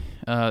term,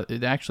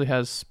 it actually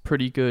has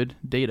pretty good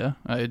data.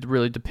 It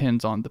really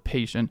depends on the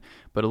patient,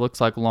 but it looks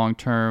like long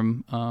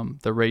term,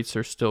 the rates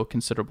are still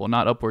considerable,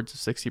 not upwards of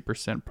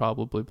 60%,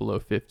 probably below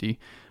 50%.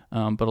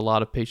 But a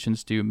lot of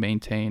patients do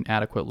maintain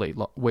adequate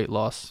weight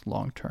loss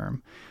long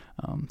term.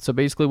 So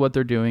basically what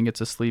they're doing, it's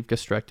a sleeve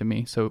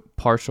gastrectomy, so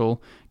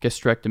partial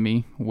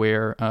gastrectomy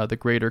where the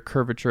greater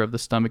curvature of the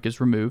stomach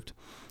is removed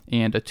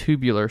and a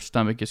tubular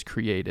stomach is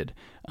created.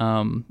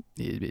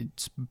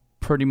 It's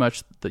pretty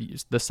much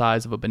the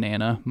size of a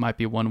banana, might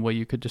be one way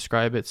you could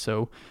describe it,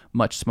 so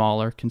much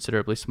smaller,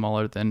 considerably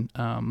smaller than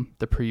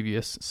the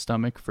previous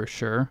stomach for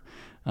sure.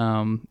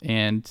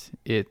 And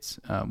it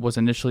was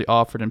initially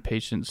offered in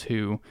patients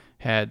who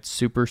had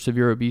super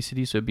severe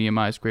obesity, so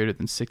BMIs greater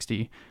than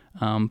 60,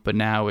 but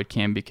now it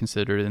can be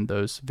considered in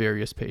those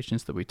various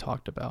patients that we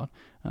talked about.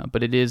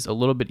 But it is a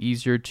little bit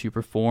easier to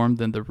perform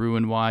than the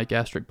Roux-en-Y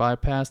gastric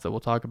bypass that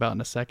we'll talk about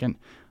in a second.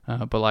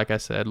 But like I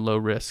said, low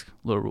risk,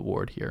 low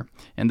reward here.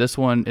 And this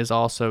one is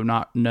also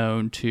not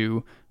known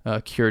to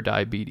cure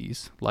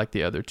diabetes like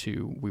the other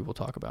two we will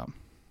talk about.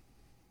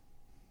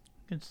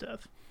 Good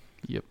stuff.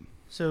 Yep.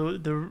 So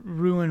the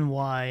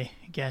Roux-en-Y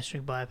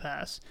gastric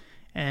bypass,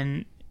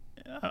 and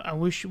I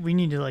wish we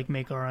need to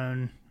make our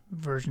own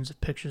versions of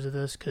pictures of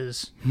this,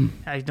 because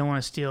I don't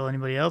want to steal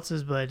anybody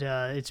else's, but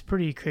it's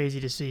pretty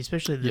crazy to see,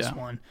 especially this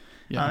one.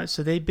 Yeah.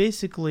 So they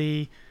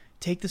basically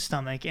take the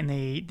stomach and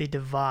they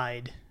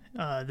divide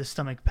the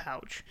stomach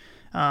pouch.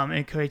 And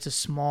it creates this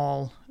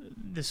small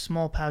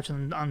pouch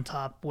on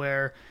top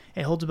where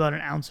it holds about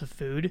an ounce of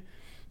food.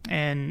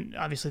 And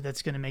obviously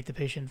that's going to make the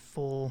patient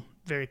full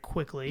very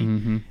quickly.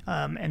 Mm-hmm.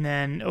 And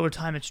then over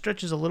time it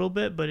stretches a little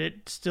bit, but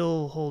it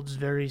still holds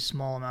very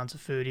small amounts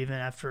of food even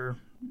after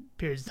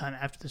periods of time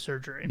after the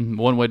surgery.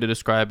 One way to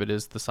describe it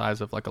is the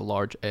size of like a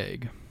large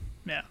egg.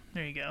 Yeah,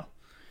 there you go.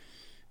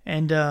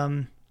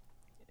 And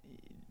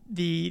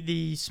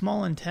the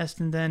small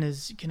intestine then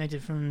is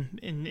connected from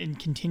and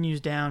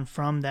continues down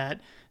from that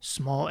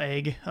small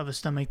egg of a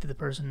stomach that the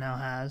person now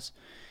has.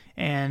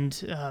 And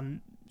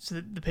so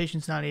that the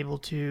patient's not able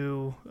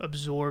to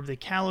absorb the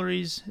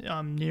calories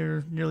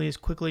nearly as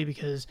quickly,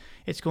 because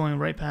it's going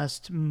right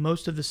past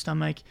most of the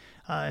stomach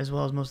as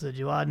well as most of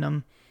the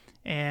duodenum.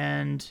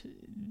 And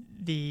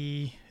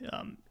the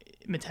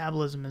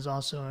metabolism is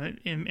also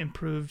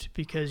improved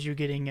because you're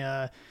getting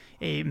a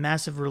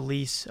massive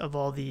release of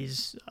all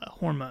these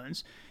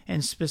hormones.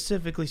 And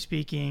specifically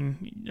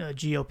speaking,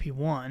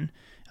 GLP-1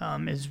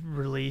 is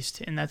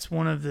released, and that's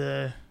one of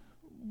the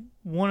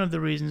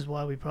reasons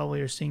why we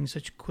probably are seeing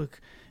such quick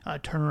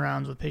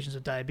turnarounds with patients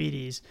with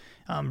diabetes,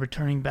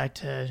 returning back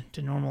to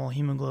normal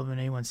hemoglobin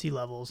A1C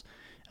levels,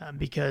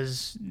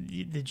 because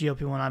the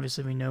GLP-1,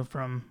 obviously we know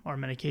from our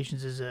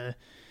medications,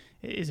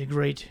 is a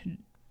great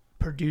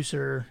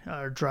producer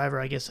or driver,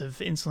 I guess, of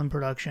insulin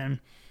production.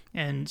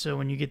 And so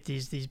when you get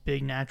these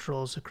big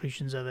natural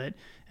secretions of it,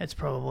 it's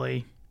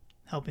probably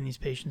helping these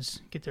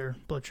patients get their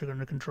blood sugar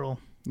under control.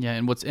 Yeah,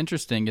 and what's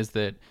interesting is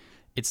that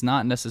it's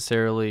not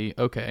necessarily,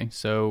 okay,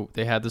 so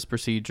they had this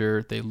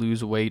procedure, they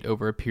lose weight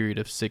over a period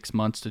of 6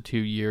 months to 2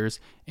 years,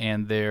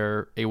 and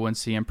their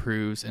A1C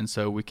improves, and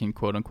so we can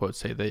quote-unquote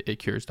say that it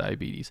cures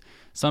diabetes.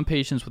 Some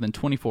patients, within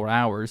 24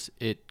 hours,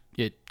 it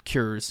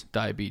cures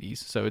diabetes.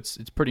 So it's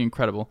pretty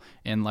incredible.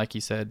 And like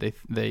you said,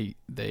 they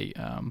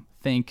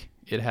think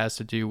it has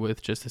to do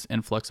with just this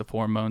influx of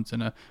hormones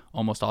and a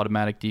almost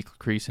automatic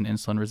decrease in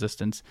insulin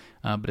resistance,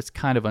 but it's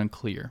kind of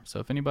unclear. So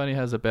if anybody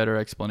has a better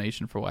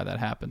explanation for why that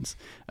happens,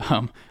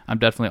 I'm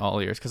definitely all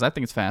ears, because I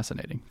think it's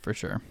fascinating for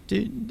sure.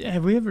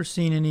 Have we ever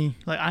seen any,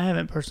 like, I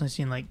haven't personally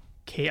seen, like,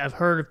 I've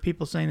heard of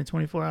people saying the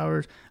 24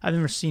 hours. I've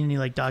never seen any,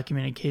 like,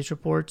 documented case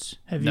reports.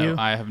 Have you? No,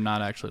 I have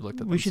not actually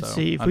looked at them. We should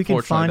see if we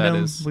can find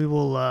them. We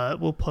will.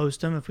 We'll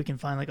post them if we can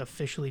find, like,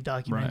 officially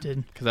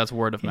documented. Because that's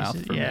word of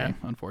mouth for me, yeah.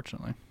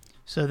 Unfortunately.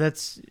 So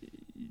that's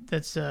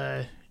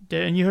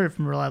and you heard it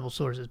from reliable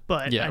sources.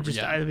 But yeah,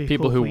 it'd be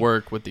people cool who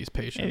work with these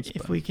patients.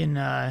 If we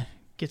can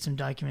get some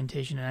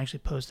documentation and actually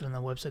post it on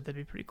the website, that'd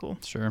be pretty cool.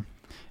 Sure.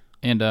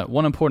 And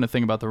one important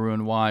thing about the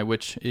Roux-en-Y,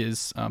 which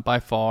is by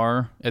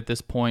far at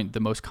this point the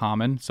most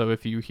common. So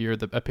if you hear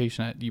a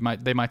patient,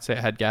 they might say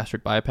I had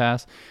gastric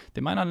bypass.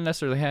 They might not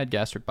necessarily had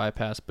gastric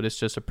bypass, but it's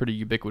just a pretty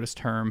ubiquitous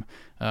term.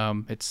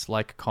 It's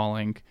like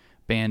calling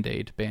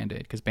Band-Aid,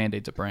 because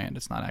Band-Aid's a brand.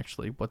 It's not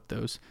actually what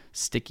those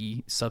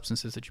sticky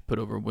substances that you put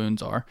over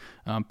wounds are.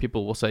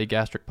 People will say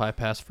gastric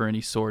bypass for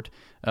any sort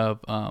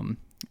of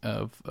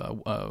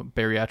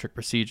bariatric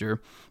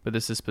procedure, but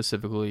this is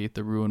specifically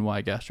the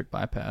Roux-en-Y gastric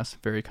bypass,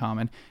 very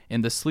common.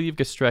 In the sleeve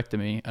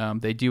gastrectomy,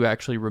 they do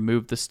actually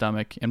remove the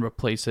stomach and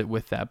replace it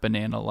with that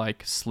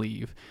banana-like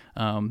sleeve.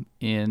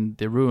 In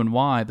the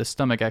Roux-en-Y, the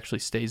stomach actually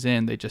stays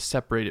in. They just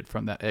separate it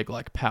from that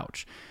egg-like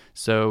pouch.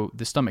 So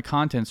the stomach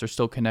contents are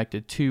still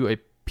connected to a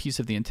piece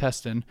of the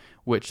intestine,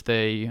 which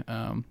they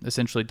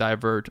essentially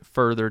divert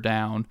further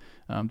down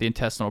the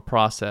intestinal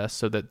process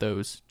so that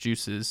those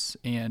juices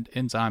and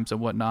enzymes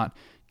and whatnot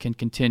can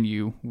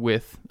continue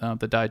with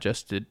the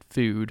digested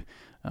food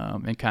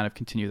and kind of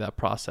continue that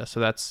process. So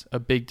that's a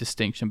big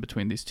distinction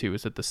between these two,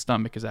 is that the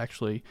stomach is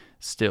actually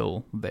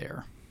still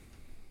there.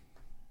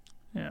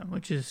 Yeah,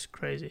 which is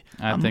crazy.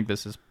 I think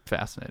this is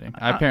fascinating.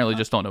 I apparently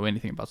just don't know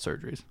anything about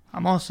surgeries.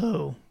 I'm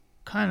also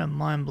kind of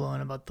mind-blown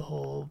about the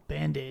whole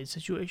Band-Aid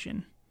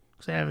situation,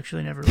 because I have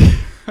actually never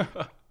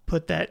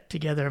put that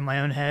together in my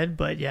own head.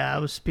 But yeah, I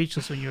was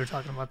speechless when you were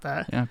talking about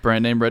that. Yeah,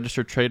 brand name,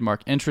 registered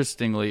trademark.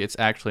 Interestingly, it's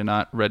actually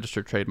not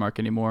registered trademark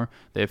anymore.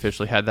 They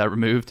officially had that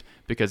removed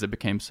because it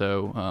became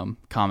so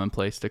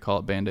commonplace to call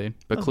it Band-Aid.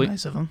 But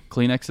nice of them.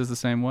 Kleenex is the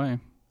same way.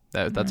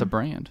 That's a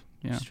brand.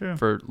 Yeah, it's true.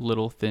 For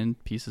little thin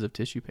pieces of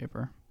tissue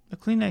paper. The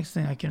Kleenex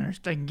thing, I can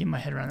get my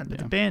head around that. But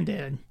the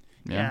Band-Aid,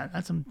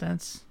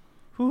 that's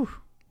whew.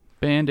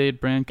 Band-Aid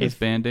brand, because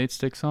Band-Aid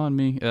sticks on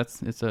me.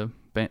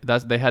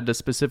 They had to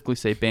specifically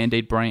say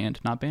Band-Aid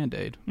brand, not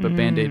Band-Aid, but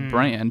Band-Aid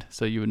brand,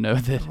 so you would know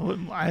that.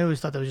 I always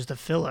thought that was just a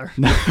filler.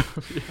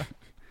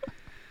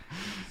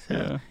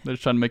 Yeah, they're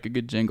trying to make a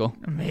good jingle.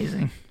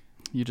 Amazing.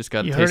 You just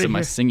got a taste of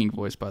my singing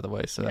voice, by the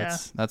way, so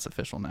that's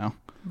official now.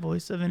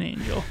 Voice of an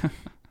angel.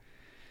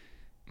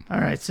 All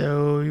right,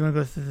 so you want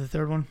to go through the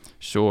third one?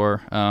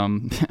 Sure. I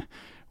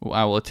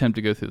will attempt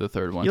to go through the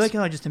third one. You like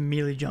how I just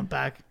immediately jump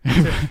back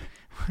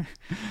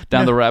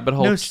down the rabbit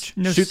hole?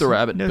 Shoot the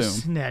rabbit, boom.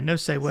 No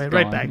segue.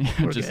 Right back.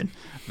 We're just good.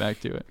 Back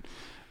to it.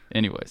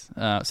 Anyways,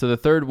 so the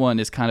third one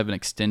is kind of an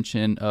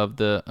extension of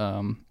the,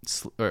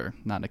 or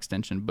not an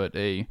extension, but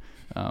a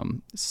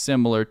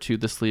similar to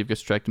the sleeve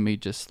gastrectomy,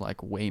 just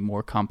like way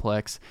more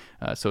complex.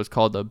 So it's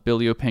called the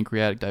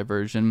biliopancreatic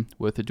diversion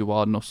with a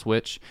duodenal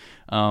switch.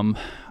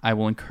 I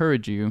will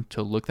encourage you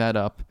to look that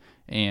up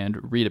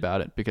and read about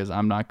it, because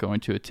I'm not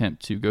going to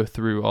attempt to go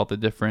through all the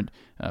different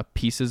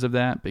pieces of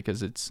that,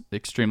 because it's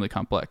extremely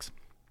complex.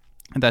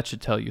 And that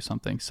should tell you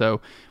something. So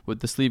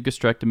with the sleeve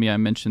gastrectomy, I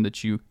mentioned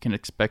that you can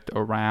expect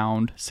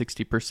around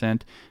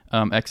 60%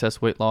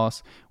 excess weight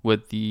loss.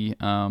 With the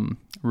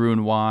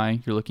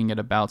Roux-en-Y, you're looking at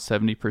about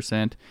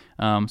 70%.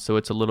 So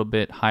it's a little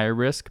bit higher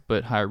risk,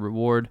 but higher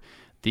reward.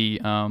 The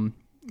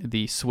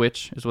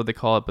switch is what they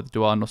call it, but the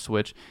duodenal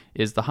switch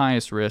is the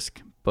highest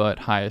risk, but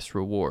highest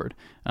reward.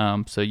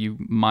 So you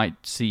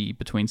might see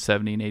between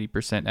 70 and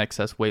 80%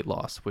 excess weight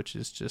loss, which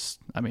is just,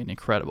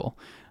 incredible.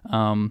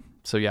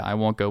 So yeah, I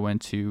won't go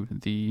into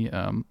the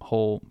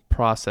whole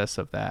process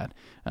of that,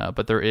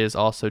 but there is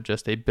also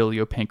just a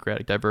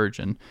biliopancreatic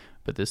diversion,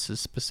 but this is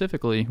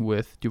specifically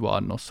with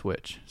duodenal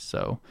switch.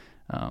 So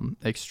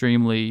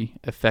extremely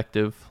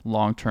effective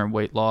long-term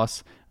weight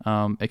loss,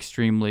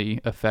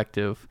 extremely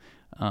effective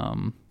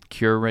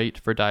cure rate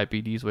for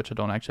diabetes, which I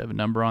don't actually have a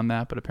number on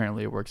that, but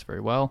apparently it works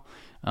very well.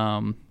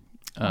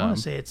 I want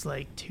to say it's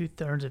like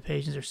 2/3 of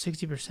patients or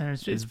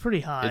 60%. It's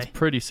pretty high. It's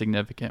pretty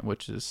significant,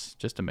 which is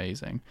just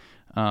amazing.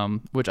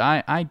 Which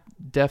I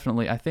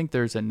definitely, I think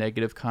there's a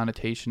negative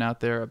connotation out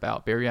there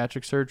about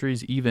bariatric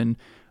surgeries, even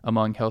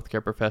among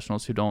healthcare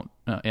professionals who don't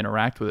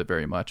interact with it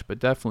very much, but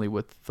definitely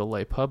with the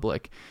lay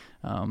public,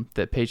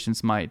 that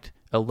patients might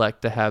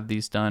elect to have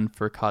these done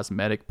for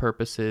cosmetic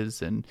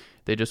purposes and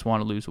they just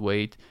want to lose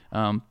weight.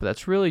 But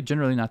that's really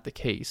generally not the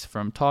case.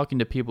 From talking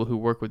to people who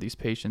work with these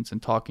patients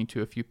and talking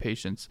to a few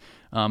patients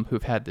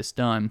who've had this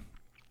done,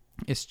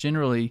 it's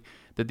generally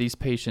that these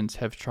patients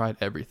have tried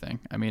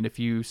everything. I mean, if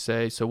you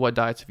say, so what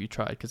diets have you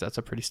tried? Because that's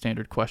a pretty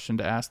standard question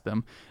to ask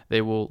them.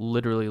 They will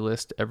literally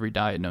list every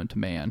diet known to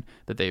man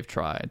that they've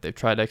tried. They've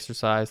tried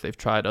exercise, they've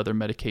tried other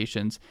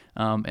medications,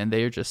 and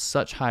they are just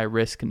such high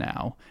risk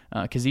now.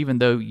 Because even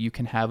though you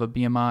can have a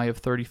BMI of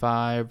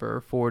 35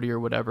 or 40 or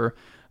whatever,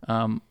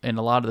 in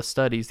a lot of the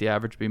studies, the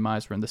average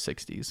BMIs were in the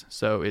 60s.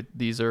 So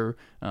these are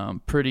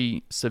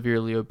pretty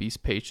severely obese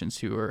patients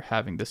who are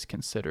having this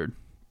considered.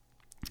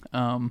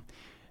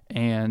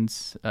 And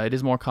it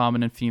is more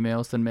common in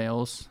females than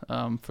males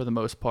for the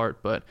most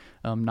part, but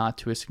not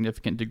to a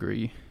significant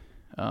degree.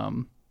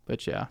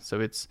 But yeah, so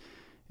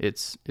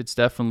it's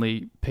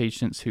definitely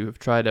patients who have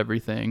tried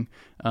everything.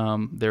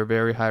 They're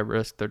very high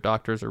risk. Their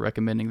doctors are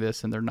recommending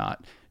this, and they're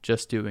not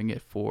just doing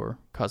it for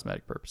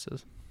cosmetic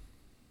purposes.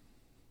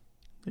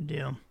 Good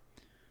deal.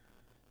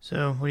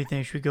 So what do you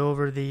think? Should we go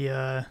over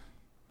the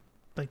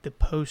like the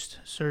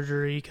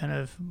post-surgery kind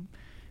of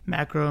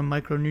macro and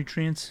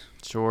micronutrients?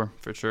 Sure,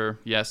 for sure.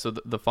 Yeah, so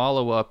the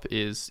follow-up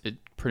it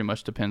pretty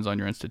much depends on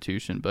your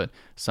institution, but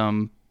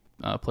some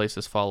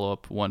places follow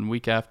up 1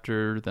 week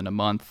after, then a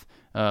month,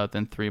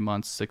 then 3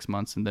 months, 6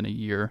 months, and then a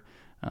year.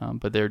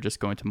 But they're just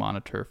going to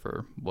monitor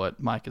for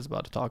what Mike is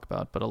about to talk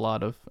about, but a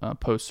lot of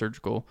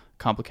post-surgical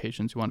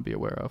complications you want to be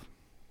aware of.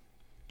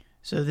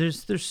 So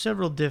there's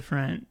several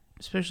different,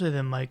 especially the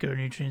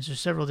micronutrients,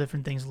 there's several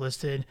different things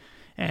listed.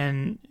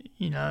 And,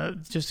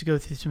 just to go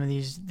through some of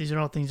these are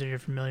all things that you're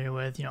familiar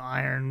with,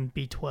 iron,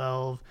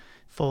 B12,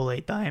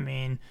 folate,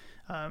 thiamine,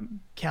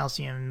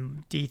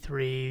 calcium,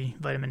 D3,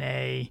 vitamin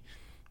A,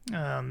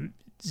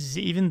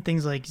 even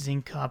things like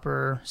zinc,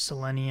 copper,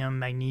 selenium,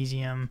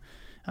 magnesium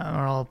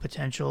are all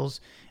potentials.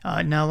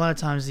 Now, a lot of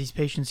times these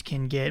patients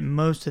can get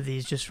most of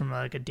these just from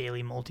like a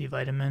daily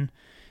multivitamin,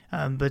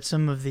 but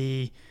some of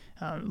the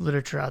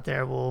literature out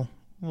there will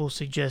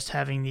suggest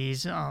having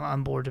these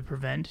on board to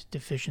prevent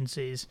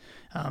deficiencies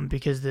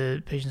because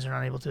the patients are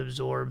not able to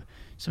absorb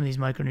some of these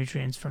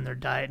micronutrients from their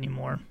diet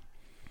anymore.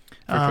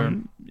 Sure.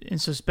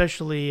 And so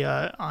especially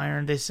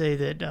iron, they say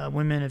that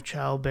women of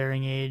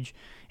childbearing age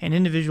and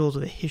individuals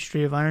with a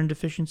history of iron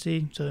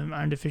deficiency, so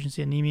iron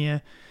deficiency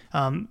anemia,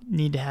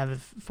 need to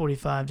have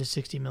 45 to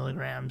 60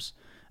 milligrams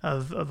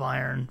of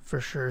iron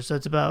for sure. So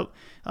it's about,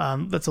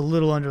 that's a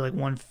little under like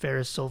 1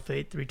 ferrous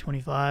sulfate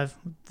 325,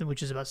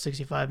 which is about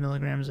 65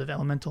 milligrams of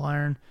elemental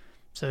iron.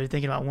 So you're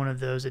thinking about one of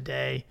those a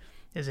day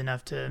is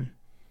enough to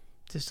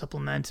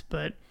supplement,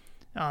 but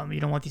you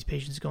don't want these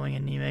patients going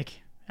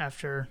anemic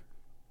after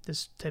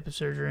this type of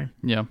surgery.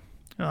 Yeah.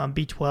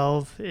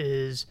 B12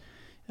 is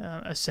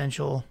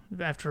essential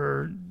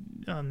after,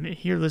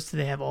 here listed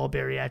they have all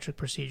bariatric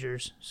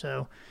procedures.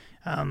 So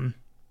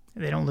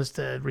they don't list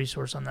a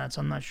resource on that,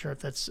 so I'm not sure if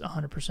that's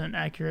 100%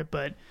 accurate,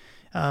 but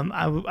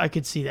I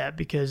could see that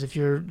because if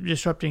you're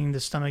disrupting the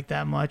stomach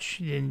that much,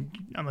 then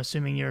I'm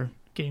assuming you're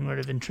getting rid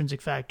of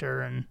intrinsic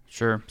factor and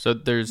sure. So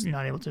you're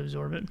not able to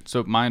absorb it.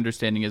 So my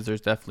understanding is there's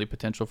definitely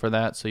potential for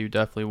that. So you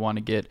definitely want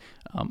to get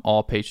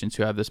all patients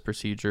who have this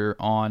procedure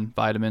on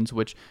vitamins,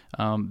 which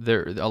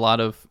there a lot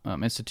of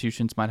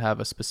institutions might have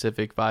a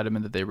specific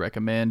vitamin that they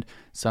recommend.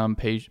 Some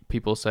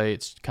people say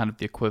it's kind of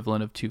the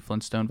equivalent of 2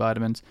 Flintstone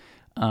vitamins.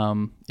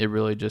 It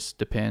really just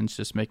depends,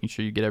 just making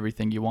sure you get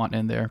everything you want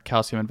in there.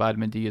 Calcium and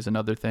vitamin D is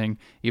another thing,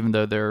 even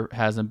though there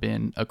hasn't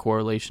been a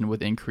correlation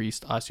with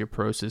increased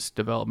osteoporosis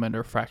development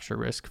or fracture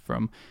risk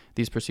from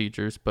these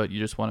procedures, but you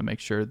just want to make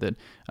sure that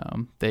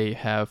they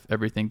have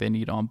everything they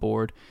need on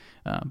board.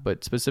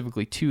 But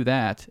specifically to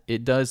that,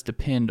 it does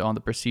depend on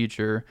the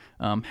procedure,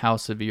 how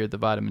severe the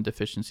vitamin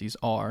deficiencies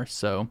are.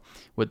 So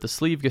with the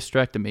sleeve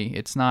gastrectomy,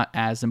 it's not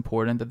as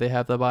important that they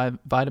have the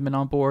vitamin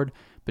on board,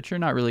 but you're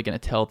not really going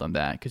to tell them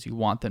that because you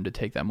want them to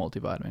take that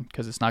multivitamin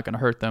because it's not going to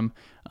hurt them.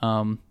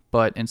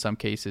 But in some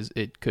cases,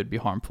 it could be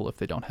harmful if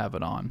they don't have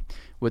it on.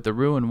 With the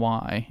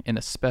Roux-en-Y, and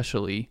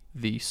especially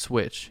the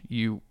switch,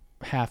 you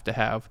have to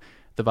have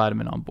the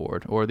vitamin on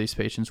board, or these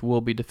patients will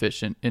be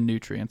deficient in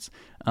nutrients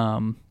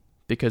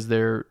because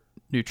their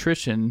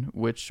nutrition,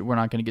 which we're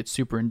not going to get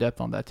super in-depth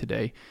on that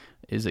today,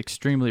 is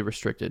extremely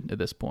restricted at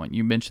this point.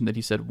 You mentioned that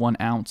he said 1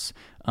 ounce.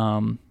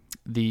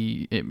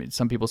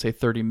 some people say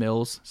 30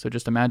 mils. So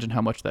just imagine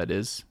how much that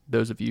is.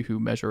 Those of you who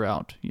measure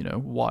out,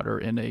 water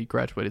in a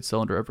graduated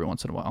cylinder every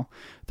once in a while,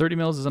 30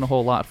 mils isn't a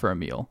whole lot for a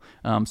meal.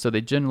 So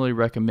they generally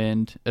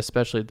recommend,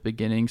 especially at the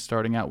beginning,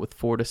 starting out with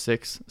 4 to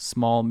 6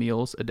 small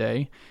meals a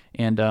day.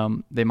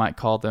 And they might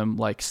call them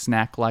like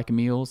snack-like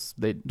meals.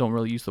 They don't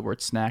really use the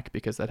word snack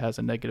because that has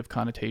a negative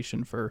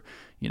connotation for,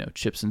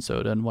 chips and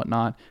soda and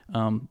whatnot.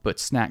 But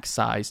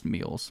snack-sized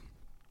meals.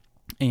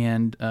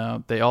 And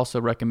they also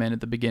recommend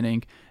at the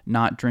beginning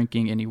not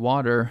drinking any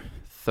water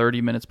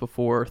 30 minutes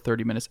before,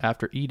 30 minutes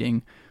after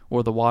eating,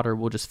 or the water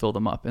will just fill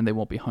them up and they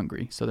won't be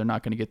hungry. So they're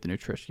not going to get the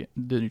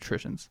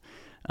nutrients.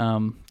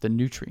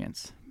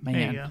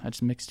 Man, I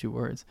just mixed 2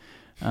 words.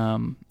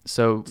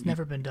 So it's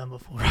never been done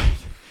before.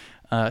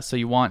 So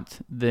you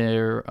want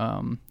their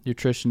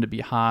nutrition to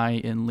be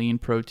high in lean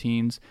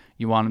proteins.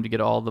 You want them to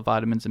get all the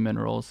vitamins and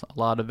minerals, a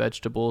lot of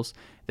vegetables.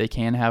 They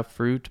can have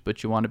fruit,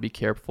 but you want to be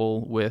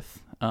careful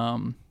with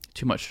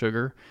too much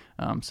sugar.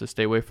 So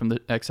stay away from the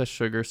excess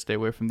sugar, stay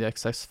away from the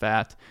excess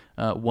fat.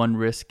 One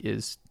risk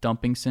is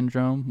dumping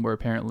syndrome, where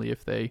apparently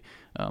if they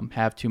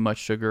have too much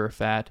sugar or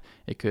fat,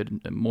 it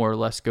could more or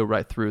less go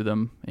right through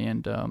them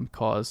and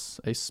cause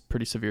a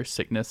pretty severe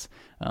sickness,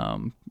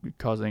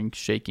 causing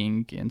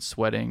shaking and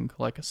sweating,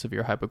 like a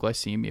severe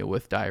hypoglycemia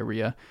with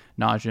diarrhea,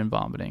 nausea, and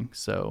vomiting.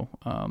 So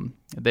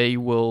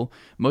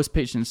most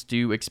patients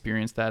do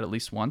experience that at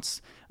least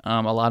once.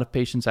 A lot of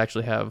patients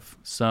actually have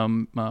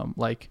some,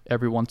 like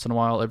every once in a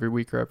while, every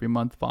week or every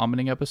month,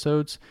 vomiting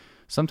episodes,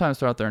 sometimes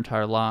throughout their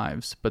entire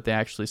lives, but they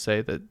actually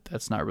say that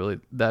that's not really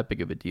that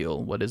big of a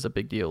deal. What is a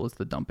big deal is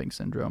the dumping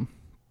syndrome.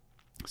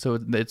 So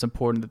it's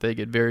important that they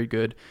get very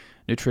good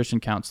nutrition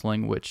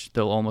counseling, which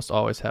they'll almost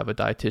always have a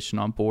dietitian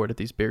on board at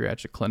these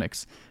bariatric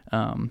clinics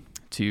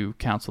to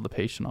counsel the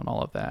patient on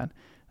all of that.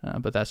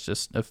 But that's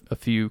just a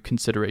few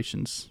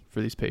considerations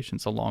for these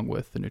patients along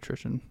with the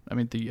nutrition.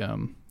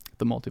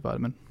 The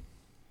multivitamin.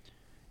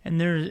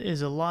 And there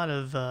is a lot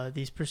of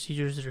these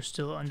procedures that are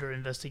still under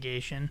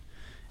investigation.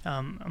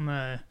 I'm going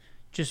to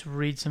just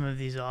read some of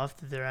these off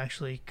that they're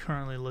actually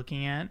currently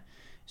looking at.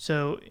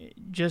 So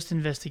just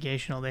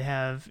investigational, they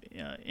have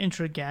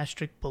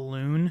intragastric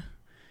balloon.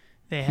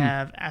 They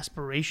have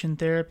aspiration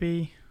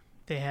therapy.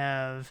 They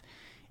have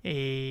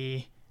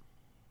a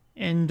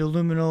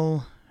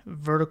endoluminal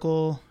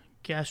vertical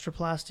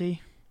gastroplasty.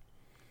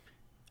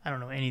 I don't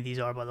know what any of these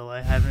are, by the way.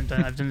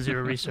 I've done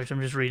zero research.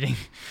 I'm just reading.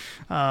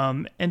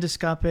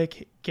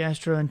 Endoscopic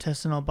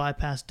gastrointestinal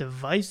bypass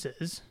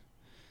devices.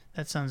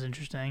 That sounds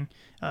interesting.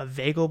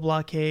 Vagal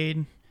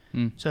blockade.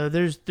 So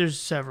there's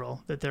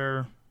several that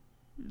they're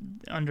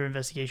under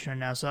investigation right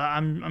now. So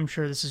I'm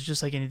sure this is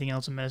just like anything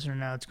else in medicine right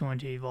now. It's going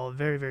to evolve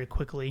very, very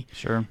quickly.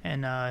 Sure.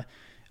 And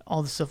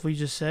all the stuff we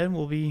just said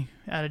will be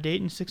out of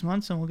date in 6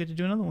 months, and we'll get to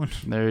do another one.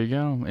 There you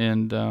go.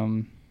 And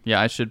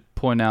I should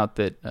point out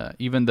that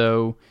even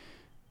though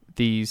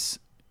these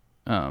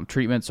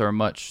treatments are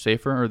much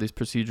safer, or these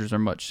procedures are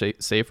much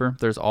safer,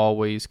 there's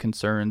always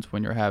concerns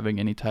when you're having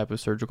any type of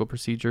surgical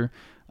procedure.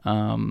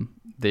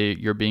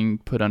 You're being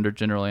put under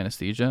general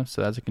anesthesia,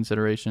 so that's a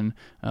consideration.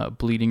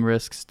 Bleeding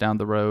risks down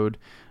the road,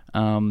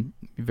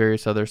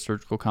 various other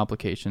surgical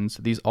complications.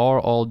 These are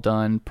all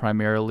done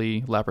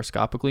primarily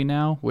laparoscopically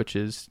now, which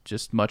is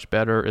just much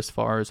better as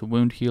far as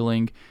wound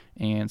healing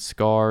and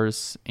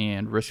scars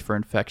and risk for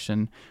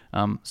infection.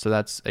 So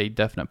that's a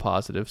definite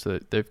positive. So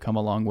they've come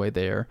a long way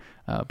there.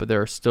 But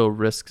there are still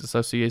risks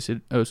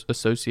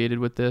associated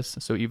with this.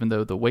 So even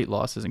though the weight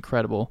loss is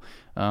incredible,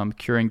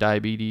 curing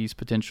diabetes,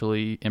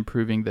 potentially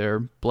improving their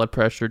blood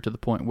pressure to the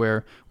point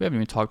where we haven't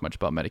even talked much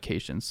about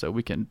medications. So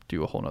we can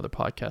do a whole nother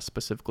podcast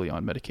specifically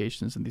on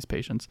medications in these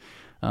patients.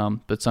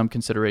 But some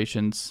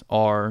considerations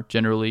are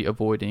generally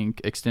avoiding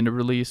extended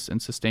release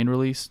and sustained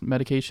release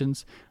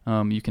medications.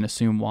 You can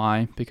assume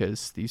why,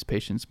 because these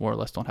patients more or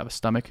less don't have a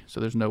stomach. So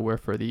there's nowhere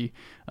for the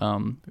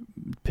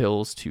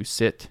pills to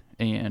sit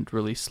and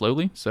release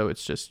slowly. So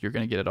it's just, you're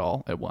going to get it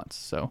all at once.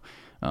 So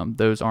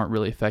those aren't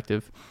really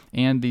effective.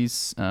 And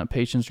these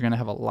patients are going to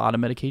have a lot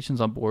of medications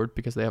on board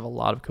because they have a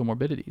lot of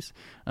comorbidities.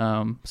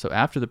 So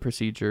after the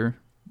procedure,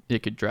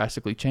 it could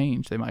drastically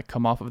change. They might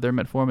come off of their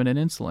metformin and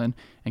insulin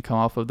and come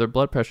off of their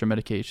blood pressure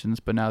medications,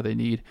 but now they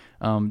need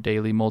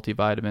daily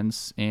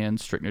multivitamins and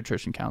strict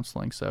nutrition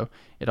counseling. So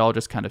it all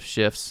just kind of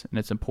shifts, and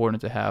it's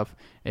important to have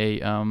a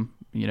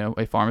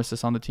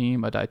pharmacist on the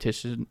team, a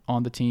dietitian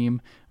on the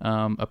team,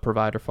 a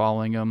provider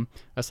following them,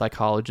 a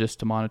psychologist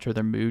to monitor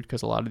their mood,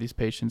 because a lot of these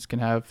patients can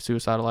have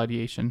suicidal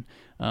ideation,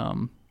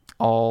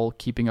 all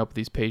keeping up with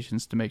these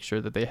patients to make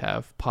sure that they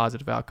have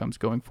positive outcomes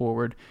going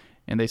forward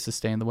and they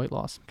sustain the weight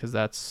loss, because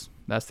that's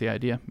the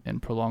idea,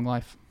 and prolong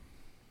life.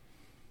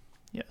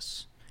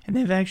 Yes. And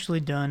they've actually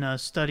done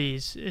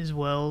studies as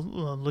well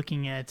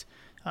looking at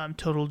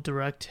total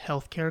direct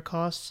healthcare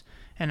costs,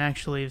 and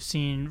actually have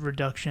seen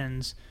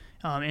reductions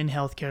in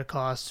healthcare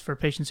costs for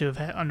patients who have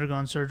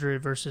undergone surgery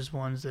versus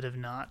ones that have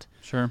not.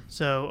 Sure.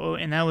 So,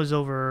 and that was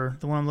over,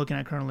 the one I'm looking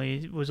at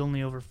currently was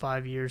only over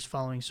 5 years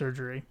following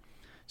surgery.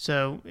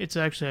 So it's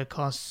actually a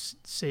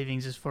cost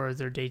savings as far as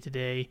their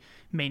day-to-day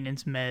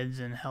maintenance,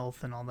 meds, and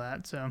health and all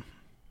that. So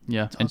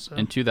yeah,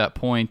 and to that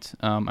point,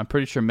 I'm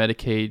pretty sure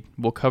Medicaid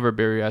will cover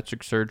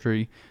bariatric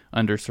surgery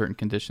under certain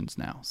conditions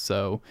now.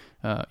 So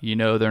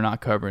they're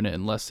not covering it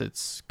unless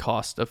it's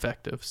cost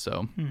effective.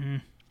 So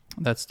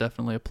that's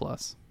definitely a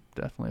plus.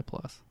 Definitely a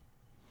plus.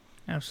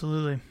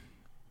 Absolutely.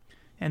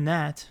 And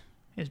that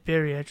is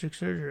bariatric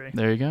surgery.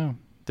 There you go.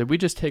 Did we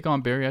just take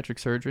on bariatric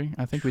surgery?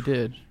 I think we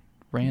did.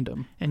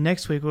 Random. And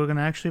next week we're going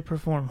to actually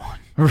perform one.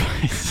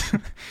 Right.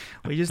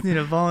 We just need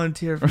a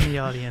volunteer from the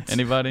audience.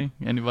 Anybody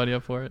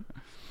up for it?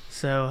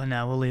 So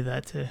now we'll leave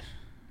that to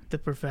the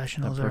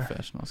professionals.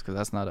 Because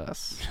that's not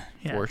us,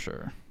 for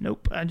sure.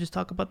 Nope. I just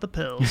talk about the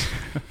pills.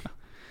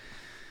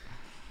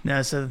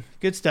 No, so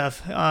good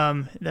stuff.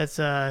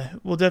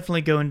 We'll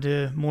definitely go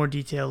into more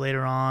detail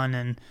later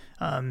on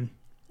and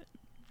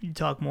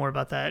talk more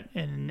about that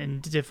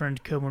and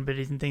different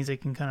comorbidities and things that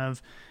can kind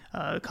of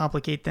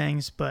complicate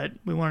things. But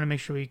we wanted to make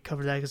sure we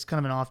covered that because it's kind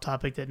of an off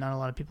topic that not a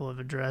lot of people have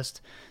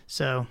addressed.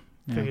 So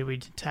figured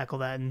we'd tackle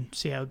that and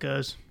see how it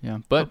goes. Yeah,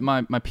 but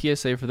my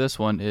PSA for this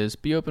one is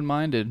be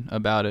open-minded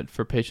about it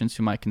for patients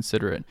who might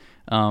consider it,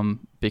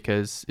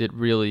 because it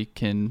really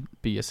can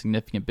be a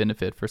significant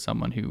benefit for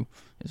someone who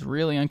is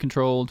really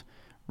uncontrolled,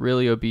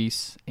 really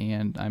obese,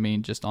 and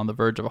just on the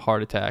verge of a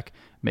heart attack.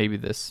 Maybe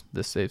this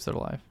saves their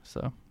life,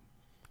 so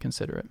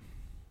consider it.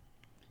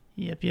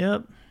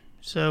 Yep.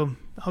 So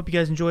I hope you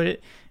guys enjoyed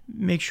it.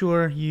 Make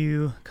sure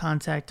you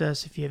contact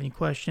us if you have any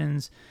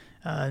questions.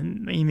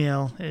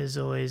 Email is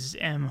always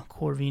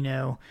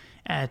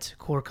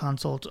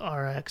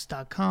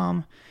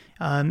mcorvino@coreconsultrx.com.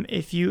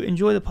 If you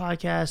enjoy the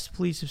podcast,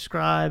 please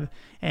subscribe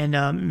and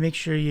make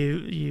sure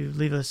you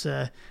leave us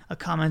a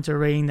comment or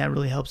rating. That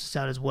really helps us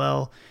out as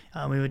well.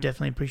 We would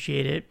definitely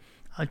appreciate it.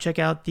 Check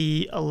out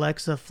the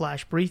Alexa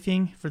Flash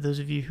Briefing for those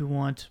of you who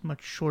want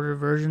much shorter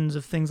versions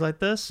of things like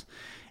this.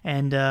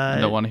 And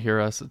don't want to hear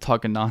us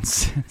talking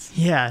nonsense.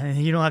 Yeah,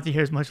 and you don't have to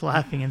hear as much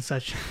laughing and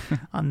such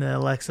on the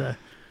Alexa.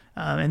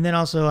 And then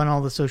also on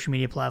all the social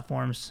media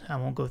platforms. I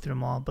won't go through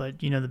them all, but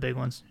the big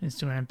ones: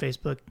 Instagram,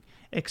 Facebook,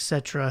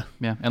 etc.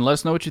 Yeah, and let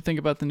us know what you think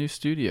about the new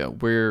studio.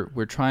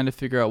 We're trying to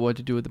figure out what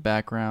to do with the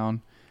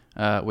background.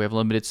 We have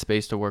limited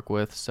space to work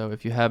with, so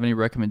if you have any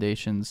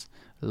recommendations,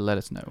 let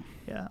us know.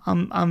 Yeah,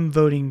 I'm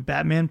voting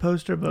Batman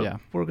poster, but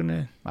we're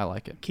gonna. I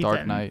like it. Keep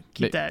Dark Knight.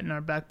 Keep that in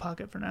our back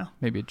pocket for now.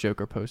 Maybe a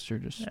Joker poster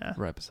just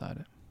right beside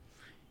it.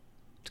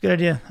 It's a good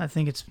idea. I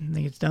think it's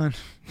done.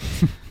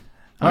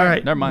 All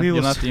right. Never mind.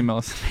 You'll have to email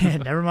us.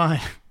 Never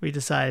mind. We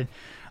decided.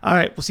 All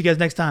right. We'll see you guys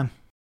next time.